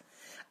increase.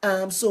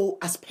 So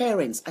as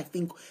parents, I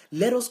think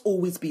let us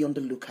always be on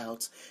the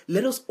lookout.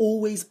 Let us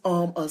always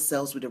arm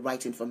ourselves with the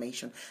right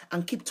information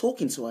and keep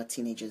talking to our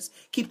teenagers,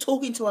 keep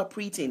talking to our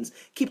preteens,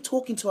 keep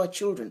talking to our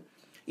children.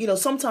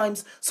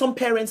 Sometimes some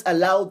parents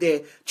allow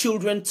their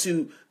children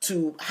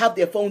to have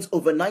their phones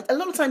overnight. A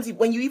lot of times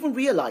when you even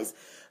realize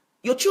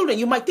your children,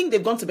 you might think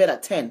they've gone to bed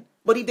at 10.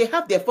 But if they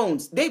have their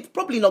phones, they've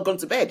probably not gone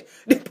to bed.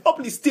 They're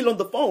probably still on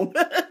the phone,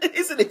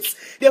 isn't it?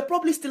 They're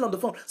probably still on the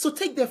phone. So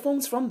take their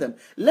phones from them.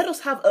 Let us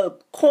have a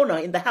corner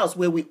in the house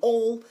where we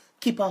all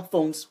keep our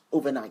phones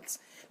overnight.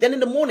 Then in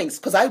the mornings,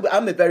 because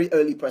I'm a very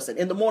early person,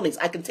 in the mornings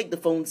I can take the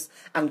phones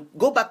and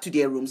go back to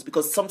their rooms,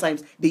 because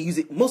sometimes they use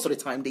it, most of the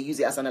time they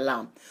use it as an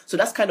alarm. So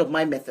that's kind of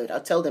my method.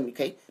 I'll tell them,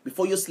 okay,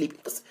 before you sleep,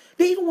 because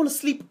they even want to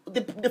sleep,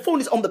 the phone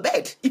is on the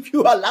bed. If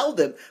you allow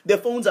them, their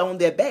phones are on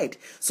their bed.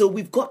 So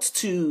we've got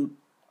to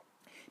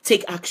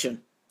take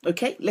action.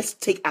 Okay, let's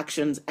take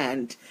actions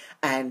and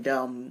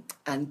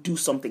do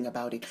something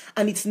about it.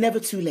 And it's never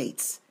too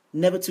late.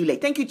 Never too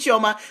late. Thank you,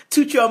 Chioma.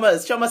 2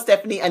 Chiomas, Chioma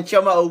Stephanie and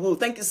Chioma Owu.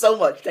 Thank you so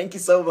much. Thank you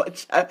so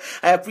much. I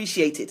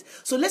appreciate it.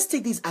 So let's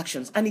take these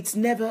actions, and it's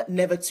never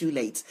too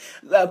late.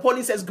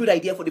 Pauline says, good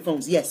idea for the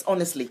phones. Yes,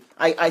 honestly.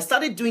 I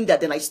started doing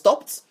that, then I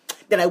stopped.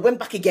 Then I went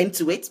back again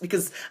to it,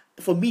 because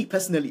for me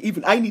personally,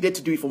 even I needed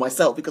to do it for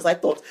myself, because I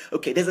thought,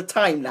 okay, there's a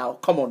time now.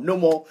 Come on, no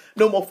more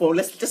phone.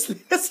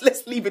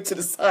 Let's leave it to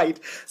the side.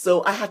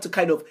 So I had to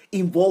kind of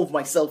involve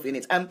myself in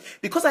it. And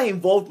because I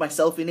involved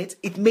myself in it,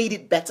 it made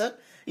it better.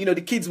 The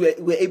kids were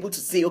able to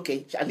say,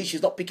 okay, at least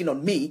she's not picking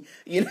on me,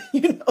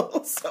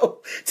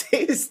 so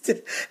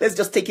let's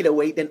just take it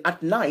away. Then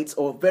at night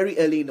or very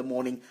early in the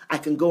morning, I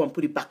can go and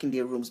put it back in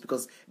their rooms,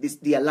 because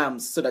the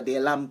alarms, so that the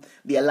alarm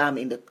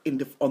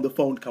on the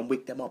phone can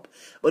wake them up.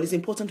 But it's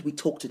important we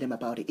talk to them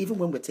about it. Even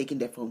when we're taking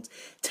their phones,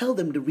 tell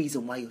them the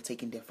reason why you're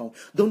taking their phone.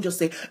 Don't just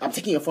say, I'm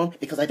taking your phone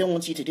because I don't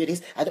want you to do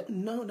this.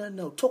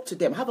 No. Talk to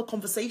them. Have a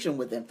conversation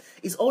with them.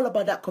 It's all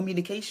about that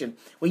communication.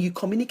 When you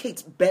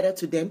communicate better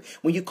to them,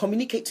 when you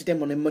communicate to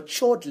them on a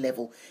matured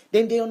level,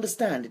 then they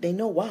understand. They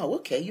know, wow,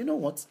 okay, you know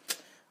what?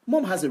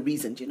 Mom has a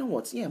reason. Do you know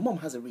what? Yeah, mom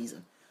has a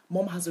reason.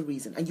 Mom has a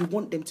reason. And you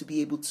want them to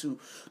be able to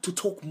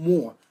talk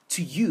more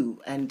to you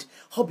and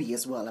hubby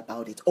as well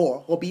about it,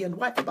 or hubby and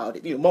wife about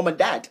it, mom and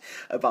dad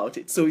about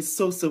it. So it's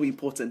so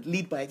important.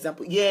 Lead by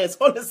example. Yes,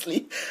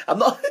 honestly, I'm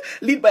not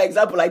lead by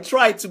example. I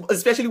try to,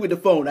 especially with the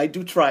phone. I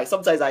do try.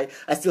 Sometimes I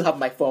still have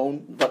my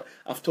phone, but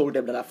I've told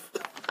them that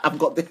I've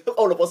got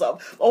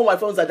all my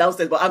phones are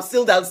downstairs, but I'm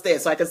still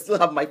downstairs, so I can still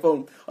have my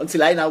phone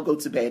until I now go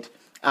to bed.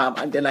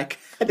 and then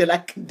then I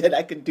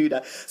can do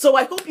that. So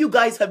I hope you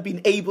guys have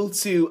been able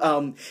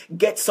to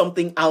get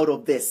something out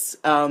of this.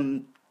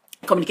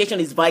 Communication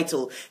is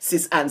vital,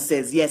 Sis Anne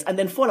says. Yes. And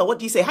then Fola, what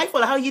do you say? Hi,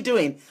 Fola, how are you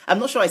doing? I'm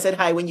not sure I said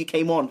hi when you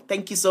came on.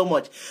 Thank you so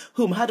much.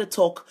 Had a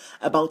talk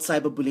about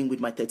cyberbullying with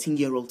my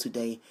 13-year-old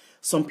today.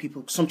 Some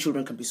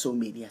children can be so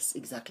mean. Yes,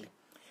 exactly.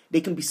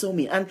 They can be so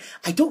mean. And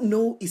I don't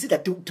know, is it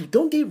that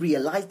don't they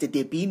realize that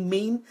they're being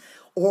mean?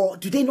 Or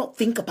do they not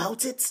think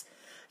about it?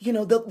 You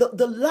know,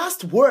 the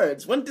last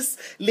words, when this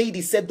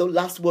lady said the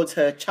last words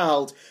her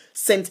child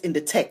sent in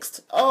the text,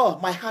 oh,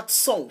 my heart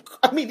sunk.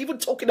 I mean, even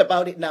talking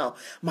about it now,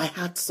 my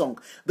heart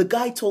sunk. The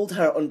guy told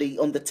her on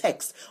the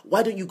text,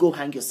 why don't you go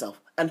hang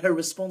yourself? And her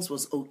response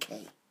was,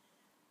 okay.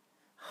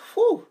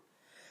 Whew.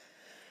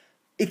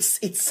 It's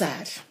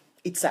sad.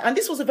 It's sad. And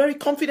this was a very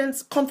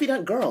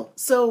confident girl.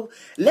 So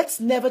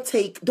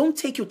don't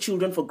take your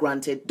children for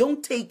granted.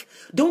 Don't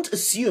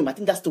assume, I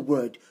think that's the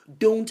word.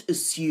 Don't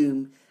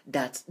assume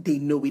that they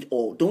know it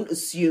all. Don't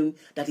assume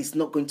that it's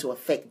not going to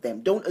affect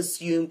them. Don't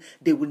assume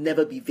they will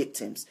never be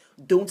victims.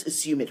 Don't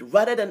assume it.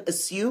 Rather than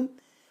assume,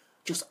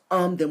 just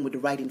arm them with the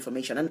right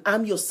information and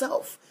arm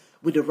yourself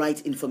with the right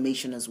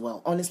information as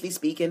well. Honestly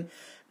speaking,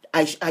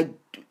 I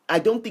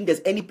don't think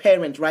there's any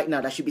parent right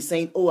now that should be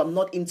saying, oh, I'm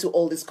not into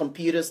all this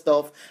computer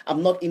stuff.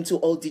 I'm not into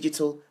all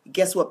digital.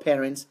 Guess what,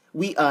 parents?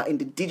 We are in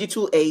the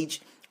digital age.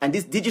 And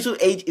this digital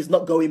age is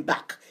not going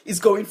back. It's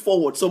going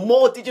forward. So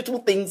more digital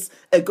things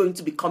are going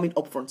to be coming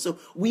up front. So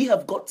we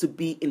have got to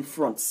be in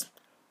front.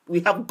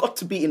 We have got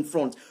to be in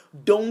front.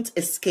 Don't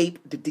escape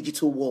the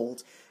digital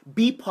world.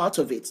 Be part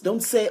of it.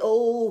 Don't say,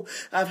 oh,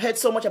 I've heard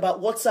so much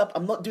about WhatsApp.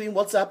 I'm not doing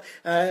WhatsApp.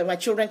 My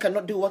children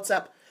cannot do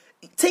WhatsApp.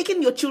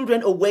 Taking your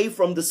children away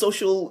from the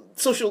social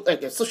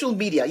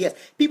media. Yes,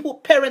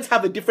 parents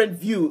have a different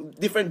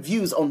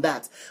views on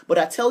that. But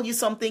I tell you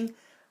something,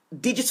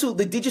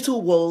 the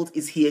digital world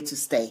is here to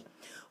stay.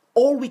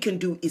 All we can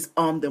do is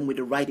arm them with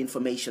the right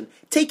information.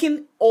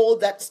 Taking all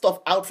that stuff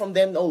out from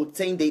them,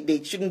 saying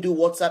they shouldn't do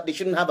WhatsApp, they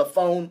shouldn't have a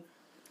phone,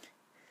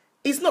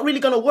 it's not really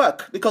going to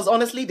work. Because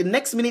honestly, the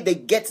next minute they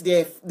get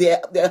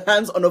their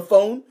hands on a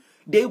phone,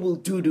 they will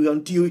do the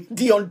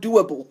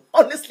undoable.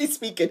 Honestly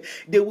speaking,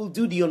 they will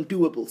do the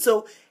undoable.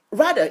 So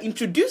rather,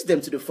 introduce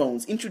them to the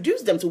phones,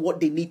 introduce them to what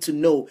they need to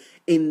know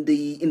in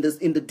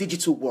the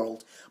digital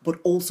world, but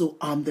also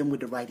arm them with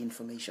the right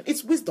information.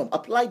 It's wisdom,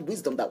 applied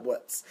wisdom that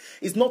works.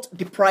 It's not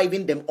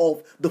depriving them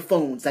of the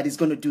phones that is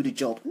going to do the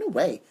job. No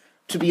way.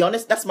 To be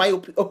honest, that's my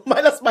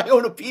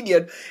own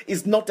opinion.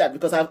 It's not that,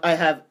 because I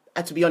have,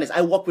 to be honest,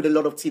 I work with a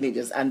lot of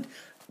teenagers, and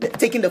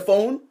taking the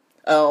phone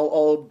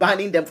or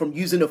banning them from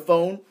using a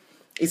phone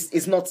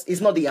is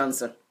not the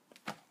answer.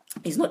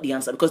 It's not the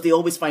answer, because they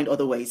always find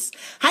other ways.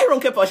 Hi,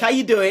 Ronke Posh, how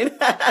you doing?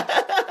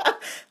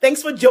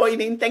 Thanks for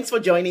joining.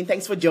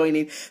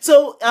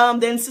 So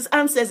then Sis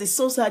Anne says, it's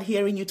so sad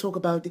hearing you talk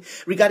about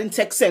regarding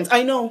tech sense.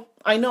 I know,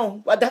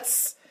 but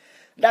that's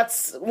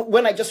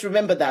when I just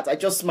remember that, I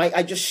just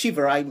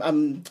shiver.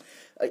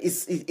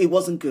 It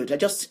wasn't good. I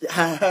just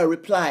her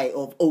reply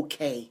of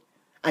okay,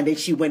 and then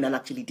she went and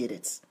actually did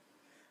it.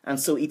 And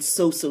so it's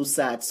so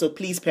sad. So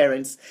please,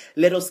 parents,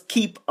 let us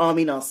keep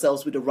arming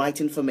ourselves with the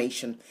right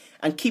information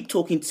and keep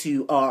talking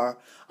to our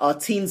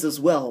teens as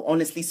well.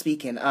 Honestly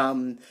speaking,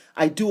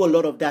 I do a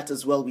lot of that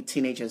as well with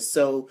teenagers.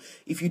 So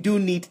if you do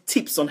need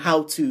tips on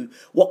how to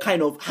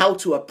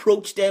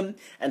approach them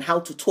and how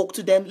to talk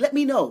to them, let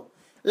me know.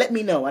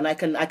 And I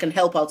can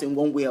help out in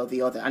one way or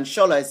the other. And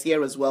Shola is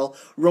here as well.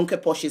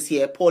 Ronke Posh is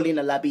here. Pauline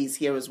Alabi is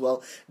here as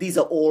well. These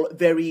are all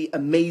very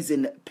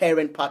amazing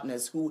parent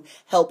partners who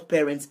help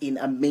parents in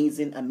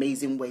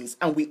amazing ways.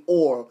 And we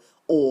all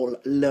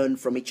learn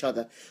from each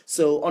other.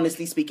 So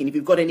honestly speaking, if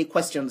you've got any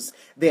questions,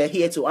 they're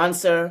here to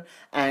answer,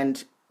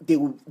 and they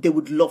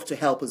would love to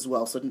help as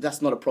well. So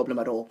that's not a problem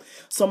at all.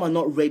 Some are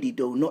not ready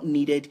though, not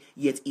needed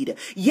yet either.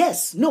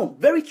 Yes, no,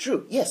 very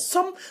true. Yes,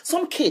 some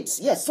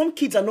kids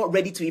are not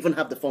ready to even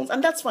have the phones,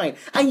 and that's fine.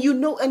 And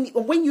and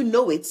when you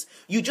know it,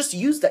 you just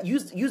use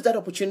that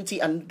opportunity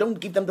and don't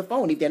give them the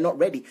phone if they're not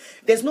ready.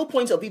 There's no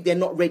point of, if they're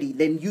not ready,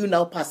 then you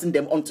now passing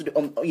them on to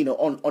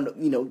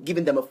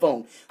giving them a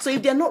phone. So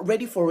if they're not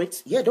ready for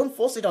it, don't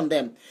force it on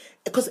them,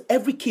 because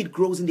every kid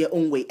grows in their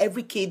own way.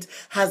 Every kid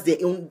has their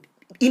own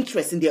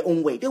interest in their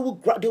own way. They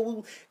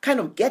will kind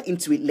of get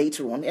into it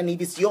later on, and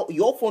if it's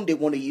your phone they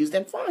want to use,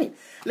 then fine,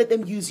 let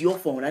them use your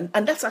phone,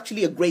 and that's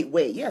actually a great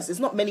way. Yes, it's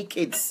not many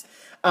kids.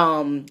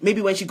 Maybe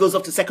when she goes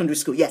off to secondary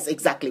school, yes,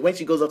 exactly, when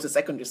she goes off to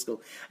secondary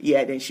school,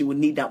 then she will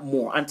need that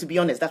more. And to be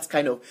honest, that's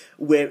kind of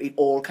where it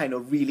all kind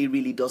of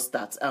really does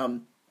start.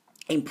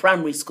 In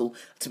primary school,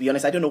 to be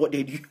honest, I don't know what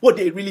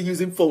they're really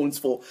using phones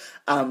for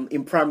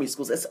in primary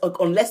schools,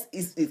 unless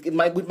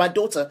with my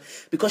daughter,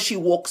 because she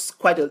walks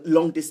quite a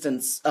long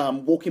distance,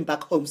 walking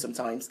back home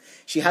sometimes.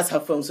 She has her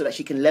phone so that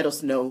she can let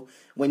us know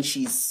when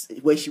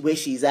where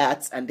she's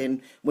at, and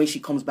then when she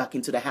comes back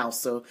into the house.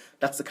 So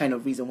that's the kind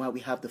of reason why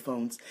we have the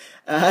phones.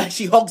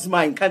 She hugs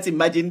mine. Can't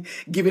imagine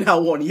giving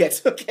her one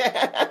yet.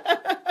 Okay.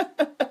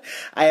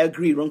 I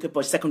agree.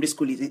 Ronkeposh Secondary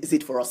School is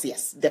it for us?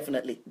 Yes,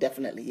 definitely,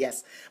 definitely,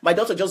 yes. My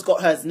daughter just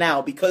got hers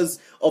now because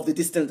of the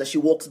distance that she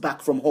walks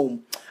back from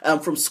home,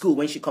 from school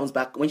when she comes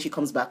back.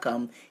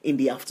 In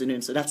the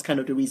afternoon. So that's kind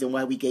of the reason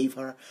why we gave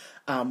her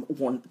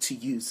one to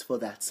use for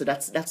that. So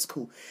that's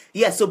cool.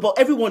 Yeah. So, but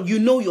everyone, you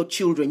know your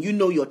children, you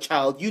know your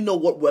child, you know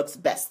what works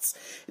best.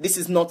 This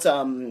is not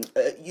for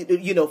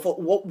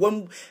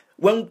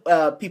when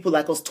people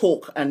like us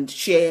talk and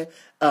share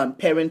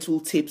parental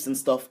tips and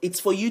stuff, it's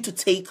for you to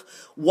take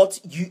what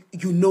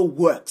you know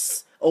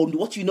works or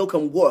what you know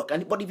can work.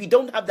 But if you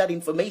don't have that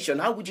information,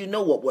 how would you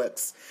know what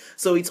works?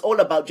 So it's all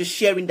about just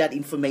sharing that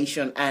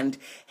information and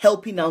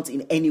helping out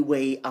in any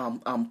way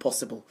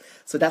possible.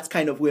 So that's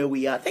kind of where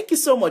we are. Thank you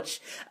so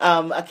much,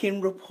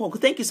 Akin Rapong.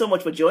 Thank you so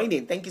much for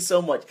joining. Thank you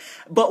so much.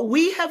 But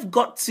we have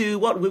got to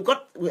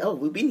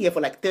we've been here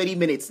for like 30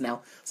 minutes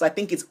now. So I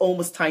think it's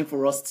almost time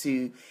for us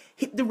to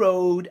hit the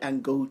road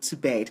and go to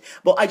bed.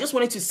 But I just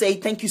wanted to say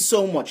thank you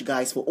so much,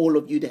 guys, for all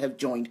of you that have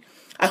joined.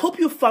 I hope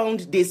you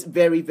found this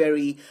very,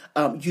 very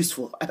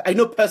useful. I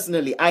know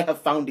personally I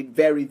have found it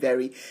very,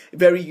 very,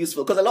 very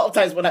useful, because a lot of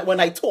times when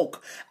I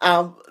talk,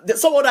 some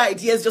other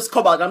ideas just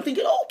come out. And I'm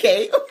thinking,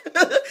 okay,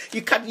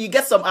 you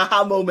get some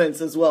aha moments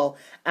as well.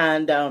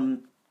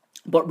 And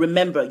but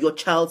remember, your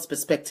child's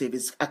perspective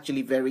is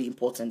actually very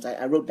important.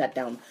 I wrote that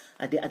down.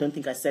 I don't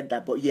think I said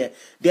that, but yeah,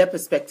 their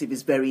perspective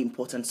is very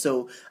important.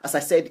 So as I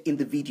said in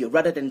the video,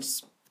 rather than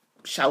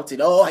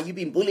shouting, "Oh, are you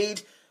being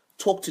bullied?"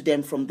 Talk to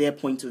them from their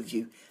point of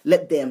view.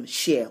 Let them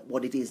share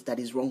what it is that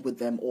is wrong with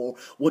them or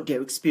what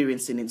they're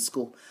experiencing in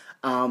school.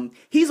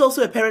 He's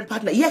also a parent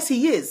partner. Yes,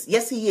 he is.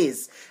 Yes, he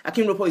is.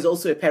 Akin Ropo is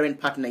also a parent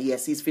partner.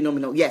 Yes, he's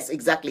phenomenal. Yes,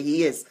 exactly,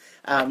 he is.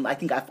 I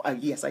think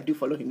yes, I do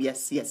follow him.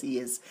 Yes, he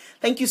is.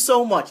 Thank you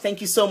so much.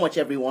 Thank you so much,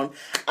 everyone.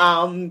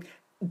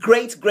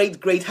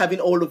 Great having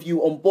all of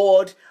you on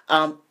board.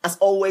 As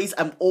always,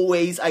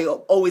 I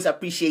always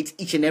appreciate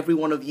each and every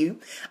one of you.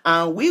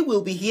 We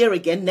will be here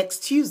again next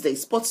Tuesday,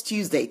 Sports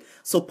Tuesday,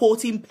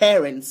 supporting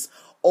parents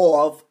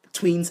of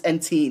twins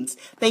and teens.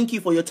 Thank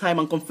you for your time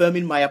and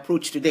confirming my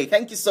approach today.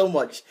 Thank you so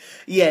much.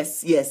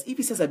 Yes. If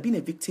he says I've been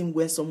a victim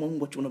where someone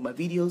watched one of my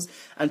videos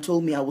and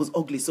told me I was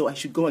ugly, so I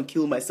should go and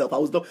kill myself. I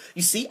was not,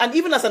 you see, and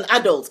even as an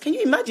adult, can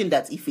you imagine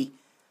that, Ify?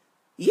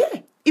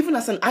 Yeah, even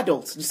as an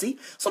adult, you see,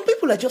 some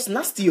people are just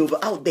nasty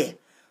out there.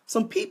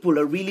 Some people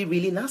are really,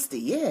 really nasty.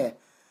 Yeah.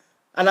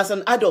 And as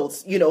an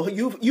adult,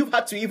 you've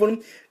had to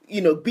even,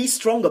 be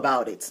strong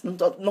about it,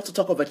 not to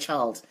talk of a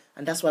child.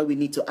 And that's why we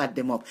need to add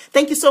them up.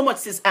 Thank you so much,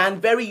 sis Anne.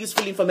 Very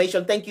useful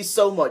information. Thank you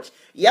so much.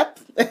 Yep.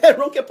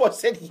 Ronkepot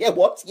said, yeah,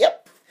 what?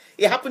 Yep.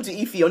 It happened to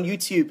Ify on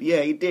YouTube. Yeah,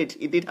 it did.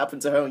 It did happen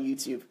to her on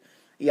YouTube.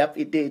 Yep,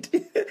 it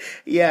did.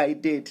 Yeah,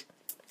 it did.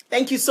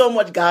 Thank you so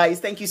much,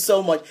 guys. Thank you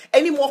so much.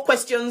 Any more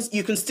questions,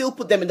 you can still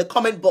put them in the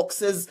comment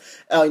boxes,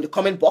 in the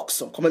comment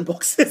box, or comment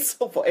boxes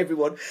for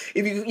everyone.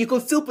 If you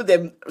can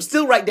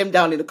still write them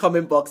down in the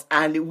comment box,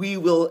 and we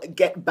will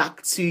get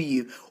back to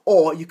you.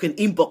 Or you can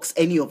inbox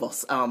any of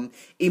us. Inbox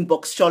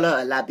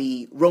Shola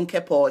Alabi,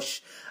 Ronkeposh,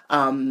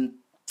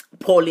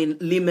 Pauline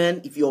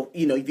Liman. If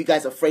if you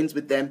guys are friends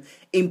with them,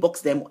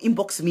 inbox them,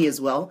 inbox me as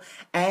well,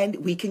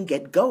 and we can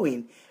get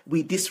going.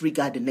 We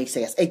disregard the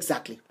naysayers.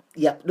 Exactly.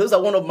 Yeah, those are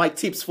one of my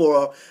tips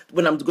for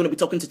when I'm going to be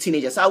talking to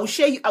teenagers. So I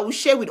will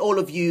share with all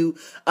of you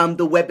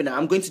the webinar.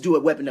 I'm going to do a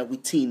webinar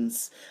with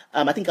teens.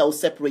 I think I will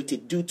separate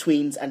it, do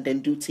tweens and then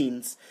do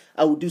teens.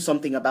 I will do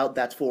something about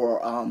that for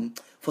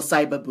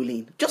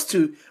cyberbullying, just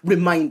to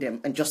remind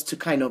them and just to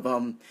kind of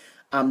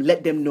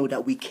let them know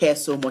that we care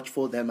so much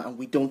for them and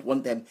we don't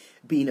want them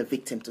being a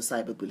victim to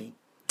cyberbullying.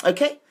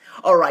 Okay?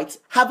 All right.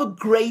 Have a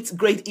great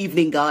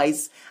evening,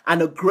 guys,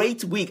 and a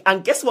great week.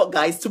 And guess what,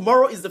 guys?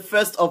 Tomorrow is the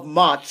 1st of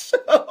March.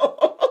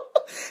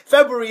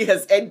 February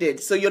has ended,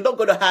 so you're not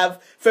going to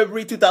have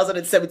February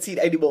 2017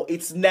 anymore.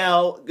 It's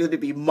now going to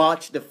be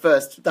March the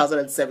 1st,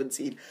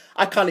 2017.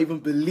 I can't even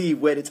believe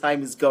where the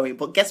time is going.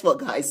 But guess what,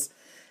 guys?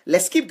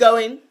 Let's keep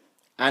going.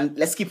 And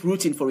let's keep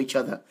rooting for each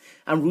other.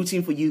 I'm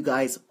rooting for you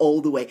guys all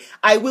the way.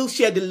 I will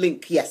share the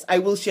link. Yes, I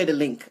will share the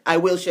link. I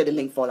will share the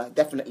link for that.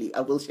 Definitely,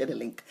 I will share the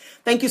link.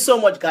 Thank you so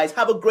much, guys.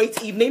 Have a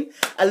great evening.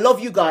 I love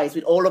you guys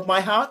with all of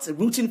my heart.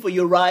 Rooting for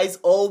your rise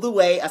all the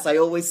way, as I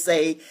always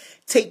say.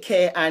 Take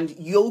care. And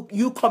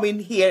you coming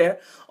here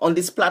on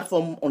this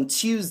platform on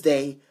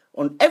Tuesday,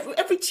 on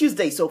every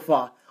Tuesday so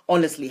far,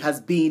 honestly, has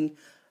been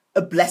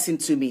a blessing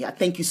to me. I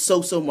thank you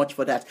so much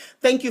for that.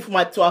 Thank you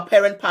to our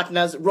parent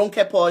partners,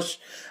 Ronkeposh,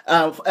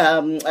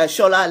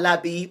 Shola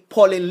Labi,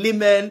 Pauline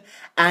Liman,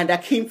 and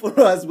Akim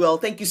Furo as well.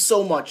 Thank you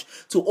so much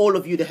to all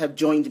of you that have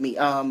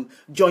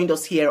joined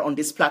us here on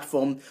this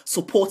platform,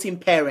 supporting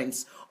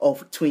parents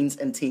of twins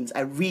and teens. I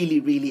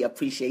really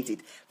appreciate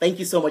it. Thank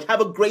you so much. Have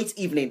a great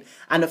evening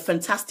and a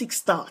fantastic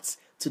start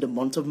to the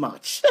month of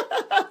March.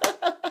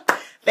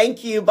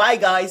 Thank you. Bye,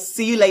 guys.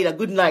 See you later.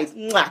 Good night.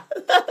 Mwah.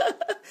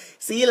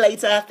 See you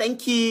later.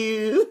 Thank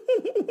you.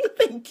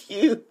 Thank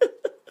you.